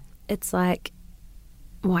 Yeah. It's like,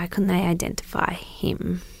 why couldn't they identify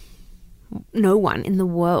him? No one in the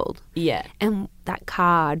world. Yeah. And that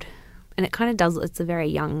card, and it kind of does, it's a very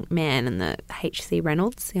young man, and the HC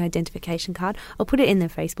Reynolds, the identification card. I'll put it in the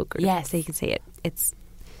Facebook group so you can see it. It's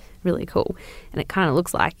really cool. And it kind of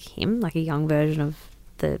looks like him, like a young version of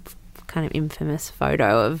the kind of infamous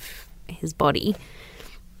photo of his body.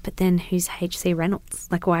 But then who's HC Reynolds?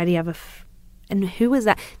 Like, why do you have and who was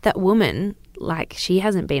that? That woman, like, she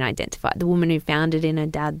hasn't been identified. The woman who found it in her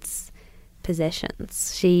dad's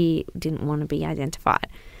possessions. She didn't want to be identified.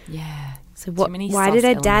 Yeah. So why did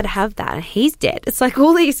her dad have that? He's dead. It's like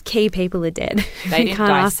all these key people are dead. They didn't can't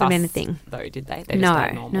die ask them anything. Though, did they? They just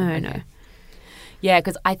died normal. No. Yeah,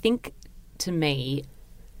 because I think, to me,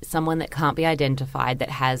 someone that can't be identified, that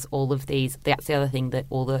has all of these, that's the other thing, that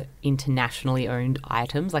all the internationally owned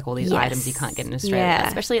items, like all these items you can't get in Australia,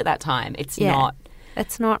 especially at that time, it's not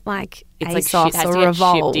like ASOS like or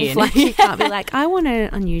Revolve. Like, you can't be like, I want an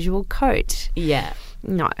unusual coat. Yeah.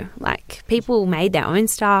 No, like, people made their own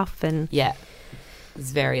stuff, and it's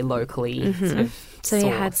very locally sort of so sourced. You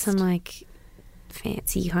had some like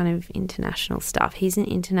fancy kind of international stuff. He's an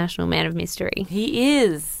international man of mystery. He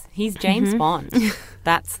is. He's James Bond.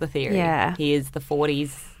 That's the theory. Yeah. He is the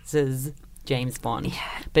 40s' James Bond,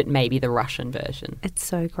 but maybe the Russian version. It's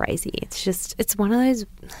so crazy. It's just, it's one of those,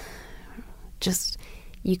 just,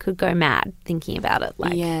 you could go mad thinking about it.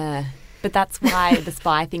 Like, yeah. But that's why the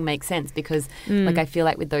spy thing makes sense, because like, I feel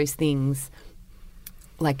like with those things,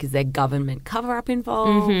 like, is there government cover-up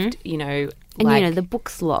involved? You know, and like, you know, the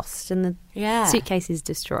book's lost and the suitcase is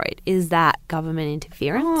destroyed. Is that government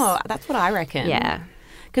interference? Oh, that's what I reckon. Yeah.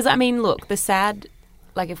 Because, I mean, look, the sad,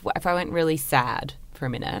 like, if I went really sad for a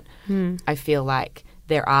minute, I feel like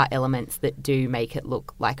there are elements that do make it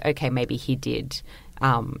look like, okay, maybe he did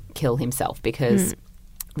kill himself, because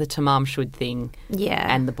the Tamam Shud thing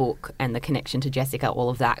and the book and the connection to Jessica, all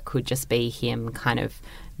of that could just be him kind of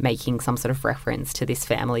making some sort of reference to this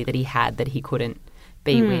family that he had that he couldn't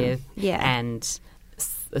be with, and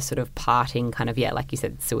a sort of parting kind of, like you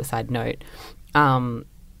said, suicide note,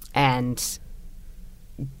 and,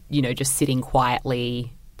 you know, just sitting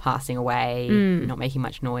quietly, passing away, not making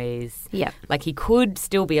much noise. Yeah. Like, he could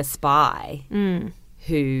still be a spy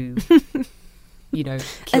who... you know,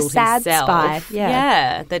 killed a sad himself. Spy.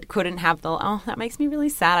 Yeah, that couldn't have that makes me really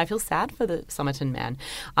sad. I feel sad for the Somerton man.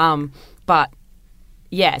 But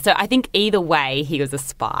yeah, so I think either way he was a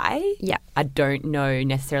spy. Yeah. I don't know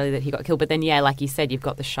necessarily that he got killed, but then like you said, you've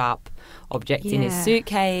got the sharp objects in his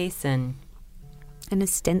suitcase and a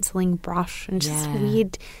stenciling brush and just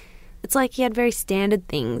weird. It's like he had very standard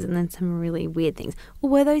things and then some really weird things.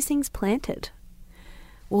 Well, were those things planted?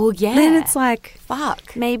 Well, yeah. Then it's like,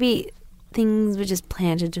 fuck. Maybe things were just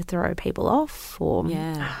planted to throw people off, or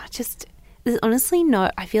just, there's honestly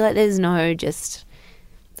I feel like there's no just,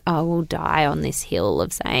 we'll die on this hill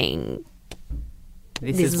of saying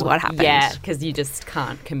this is what happened. Yeah, because you just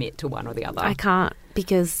can't commit to one or the other. I can't,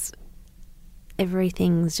 because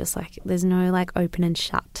everything's just like, there's no like open and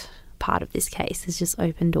shut part of this case. There's just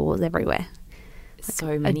open doors everywhere. Like,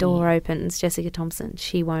 so many. A door opens, Jessica Thompson,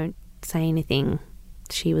 she won't say anything.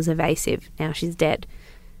 She was evasive. Now she's dead.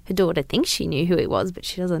 Her daughter thinks she knew who he was, but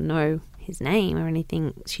she doesn't know his name or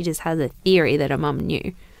anything. She just has a theory that her mum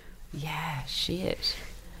knew. Yeah, shit.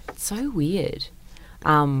 It's so weird.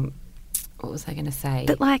 What was I going to say?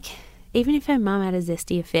 But, like, even if her mum had a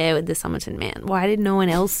zesty affair with the Somerton man, why did no one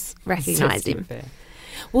else recognise him? Affair.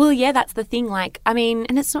 Well, yeah, that's the thing. Like, I mean...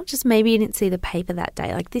 And it's not just maybe you didn't see the paper that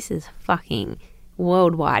day. Like, this is fucking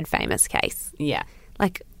worldwide famous case. Yeah.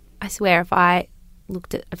 Like, I swear if I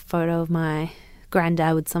looked at a photo of my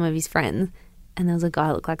granddad with some of his friends and there was a guy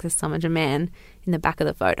who looked like the Somerton man in the back of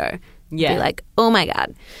the photo, I'd be like, oh my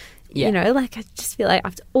God. Yeah. You know, like, I just feel like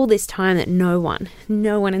after all this time that no one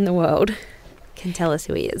in the world can tell us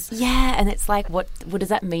who he is. Yeah, and it's like, what does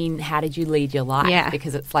that mean? How did you lead your life? Yeah.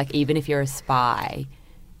 Because it's like, even if you're a spy,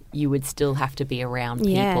 you would still have to be around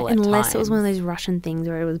people at unless times. It was one of those Russian things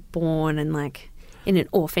where he was born and like in an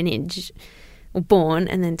orphanage, or born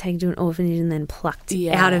and then taken to an orphanage and then plucked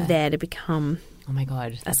out of there to become... Oh my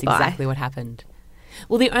God, that's exactly what happened.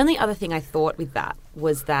 Well, the only other thing I thought with that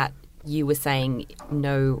was that you were saying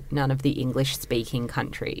none of the English-speaking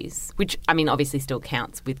countries, which, I mean, obviously still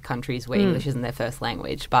counts with countries where English isn't their first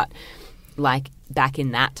language, but like back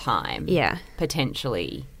in that time,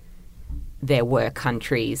 potentially there were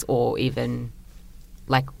countries or even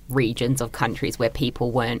like regions of countries where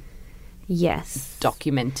people weren't Yes.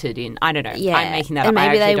 documented in, I don't know. Yeah. I'm making that and up.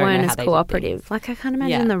 maybe I they don't weren't know how as they cooperative. Like, I can't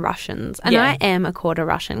imagine the Russians. And I am a quarter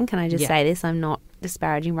Russian. Can I just say this? I'm not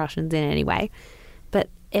disparaging Russians in any way. But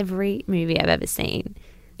every movie I've ever seen,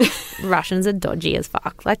 Russians are dodgy as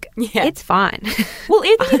fuck. Like, it's fine. Well,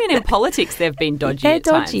 even in politics, they've been dodgy. They're at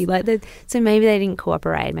dodgy. times. Like, so maybe they didn't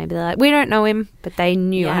cooperate. Maybe they're like, we don't know him, but they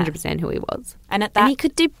knew 100% who he was. And he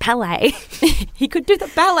could do ballet. He could do the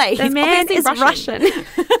ballet. The He's man is Russian.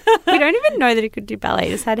 We don't even know that he could do ballet.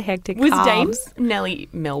 He just had hectic Was calves. James Nellie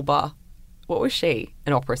Melba, what was she?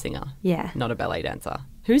 An opera singer. Yeah. Not a ballet dancer.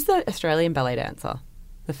 Who's the Australian ballet dancer?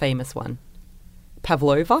 The famous one.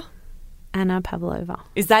 Pavlova? Anna Pavlova.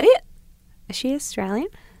 Is that it? Is she Australian?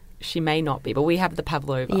 She may not be, but we have the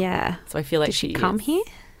Pavlova. Yeah. So I feel like Did she come here?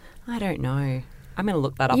 I don't know. I'm going to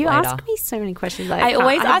look that up you later. You ask me so many questions. Like, I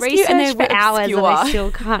always ask you and they're for hours obscure. and I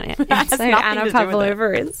still can't. So Anna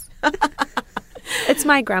Pavlova is. It's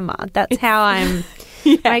my grandma. That's how I'm.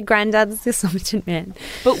 My granddad's the Somerton man.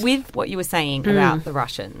 But with what you were saying about the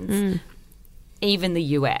Russians, even the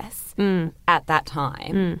US, at that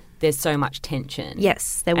time, there's so much tension.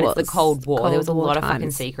 Yes, there was. And it's the Cold War. There was a lot times. of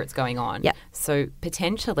fucking secrets going on. Yeah. So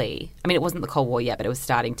potentially, I mean, it wasn't the Cold War yet, but it was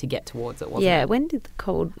starting to get towards it, wasn't it? Yeah, when did the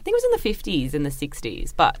Cold... I think it was in the 50s and the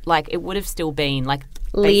 60s, but like it would have still been like...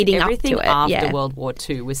 leading up to everything it, after World War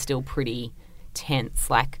II was still pretty tense.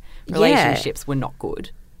 Like relationships were not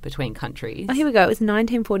good between countries. Oh, here we go. It was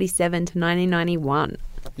 1947 to 1991.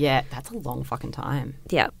 Yeah, that's a long fucking time.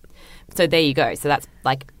 Yeah. So there you go. So that's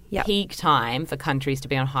like... peak time for countries to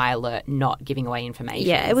be on high alert, not giving away information.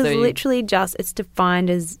 Yeah, it was literally just, it's defined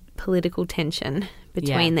as political tension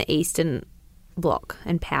between the Eastern Bloc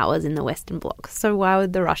and powers in the Western Bloc. So why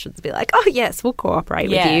would the Russians be like, oh, yes, we'll cooperate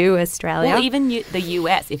with you, Australia? Well, even the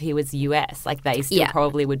US, if he was US, like they still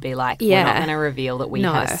probably would be like, we're not going to reveal that we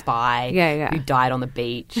had a spy who died on the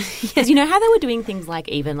beach. Because you know how they were doing things like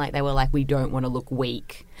even like they were like, we don't want to look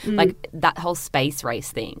weak. Like that whole space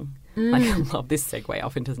race thing. Like, I love this segue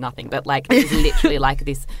off into nothing, but like it's literally like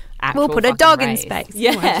this actual we'll put a dog race. in space.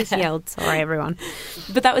 Yeah. I just yelled, sorry, everyone.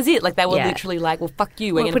 But that was it. Like they were literally like, well, fuck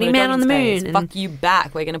you. We're going to put a man dog on in the space. moon. Fuck you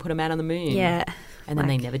back. We're going to put a man on the moon. Yeah. And then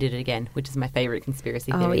they never did it again, which is my favourite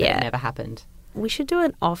conspiracy theory that it never happened. We should do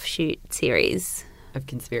an offshoot series. Of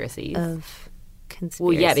conspiracies.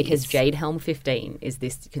 Well, yeah, because Jade Helm 15 is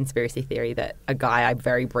this conspiracy theory that a guy I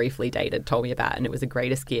very briefly dated told me about, and it was the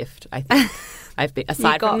greatest gift, I think.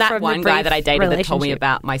 Aside from that one guy that I dated that told me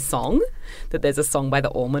about my song, that there's a song by the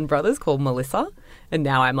Allman Brothers called Melissa, and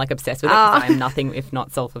now I'm like obsessed with it because I'm nothing if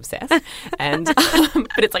not self-obsessed. And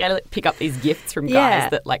but it's like I pick up these gifts from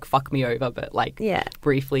guys that like fuck me over, but like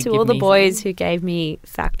briefly to give all the me boys something. who gave me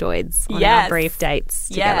factoids on our brief dates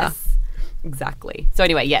together. Yes. Exactly. So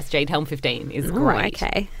anyway, yes, Jade Helm 15 is great.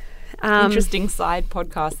 Okay. Interesting side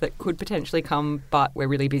podcast that could potentially come, but we're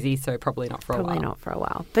really busy, so probably not for a while. Probably not for a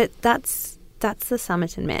while. But that's the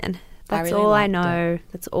Somerton man. That's really all I know.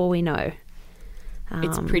 That's all we know.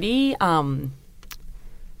 It's pretty... I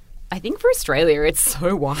think for Australia, it's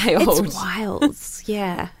so wild. It's wild.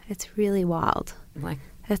 Yeah, it's really wild. Like,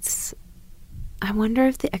 I wonder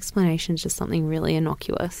if the explanation is just something really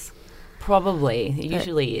innocuous. Probably. It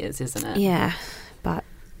usually is, isn't it? Yeah. But,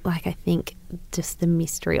 like, I think just the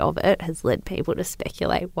mystery of it has led people to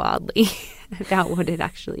speculate wildly about what it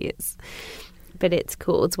actually is. But it's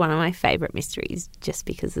cool. It's one of my favourite mysteries just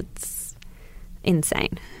because it's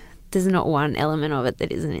insane. There's not one element of it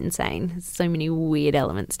that isn't insane. There's so many weird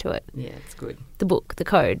elements to it. Yeah, it's good. The book, the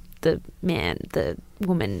code, the man, the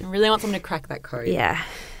woman. I really want someone to crack that code. Yeah.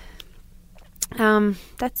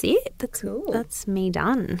 That's it. That's cool. That's me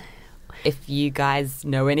done. If you guys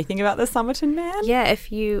know anything about the Somerton man. Yeah,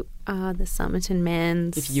 if you are the Somerton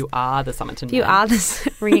man. If you are the Somerton man. If you are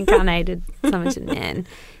the reincarnated Somerton man,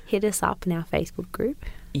 hit us up in our Facebook group.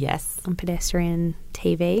 Yes. On Pedestrian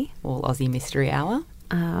TV. All Aussie Mystery Hour.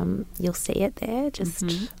 You'll see it there.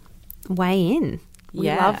 Just weigh in. We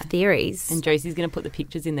love theories. And Josie's going to put the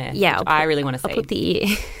pictures in there. Yeah. I really want to see. I'll put the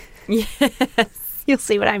ear. Yes. You'll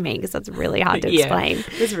see what I mean because that's really hard to explain.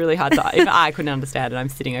 It's really hard to... Even I couldn't understand it. I'm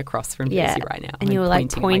sitting across from Josie right now. And you were like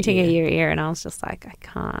pointing at your ear and I was just like, I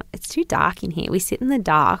can't. It's too dark in here. We sit in the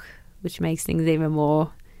dark, which makes things even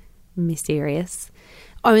more mysterious.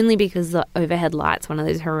 Only because the overhead light's one of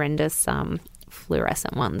those horrendous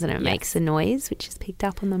fluorescent ones and it makes a noise, which is picked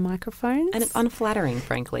up on the microphones. And it's unflattering,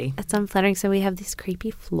 frankly. It's unflattering. So we have this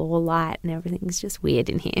creepy floor light and everything's just weird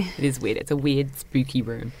in here. It is weird. It's a weird, spooky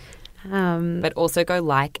room. But also go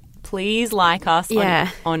please like us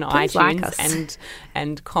on iTunes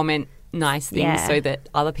and comment nice things so that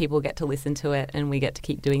other people get to listen to it and we get to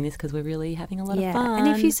keep doing this because we're really having a lot of fun.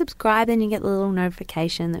 And if you subscribe, then you get the little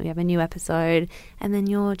notification that we have a new episode, and then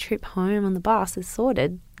your trip home on the bus is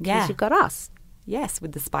sorted because you've got us. Yes,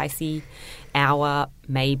 with the spicy hour,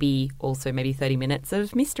 maybe 30 minutes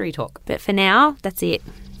of mystery talk. But for now, that's it.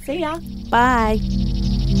 See ya. Bye.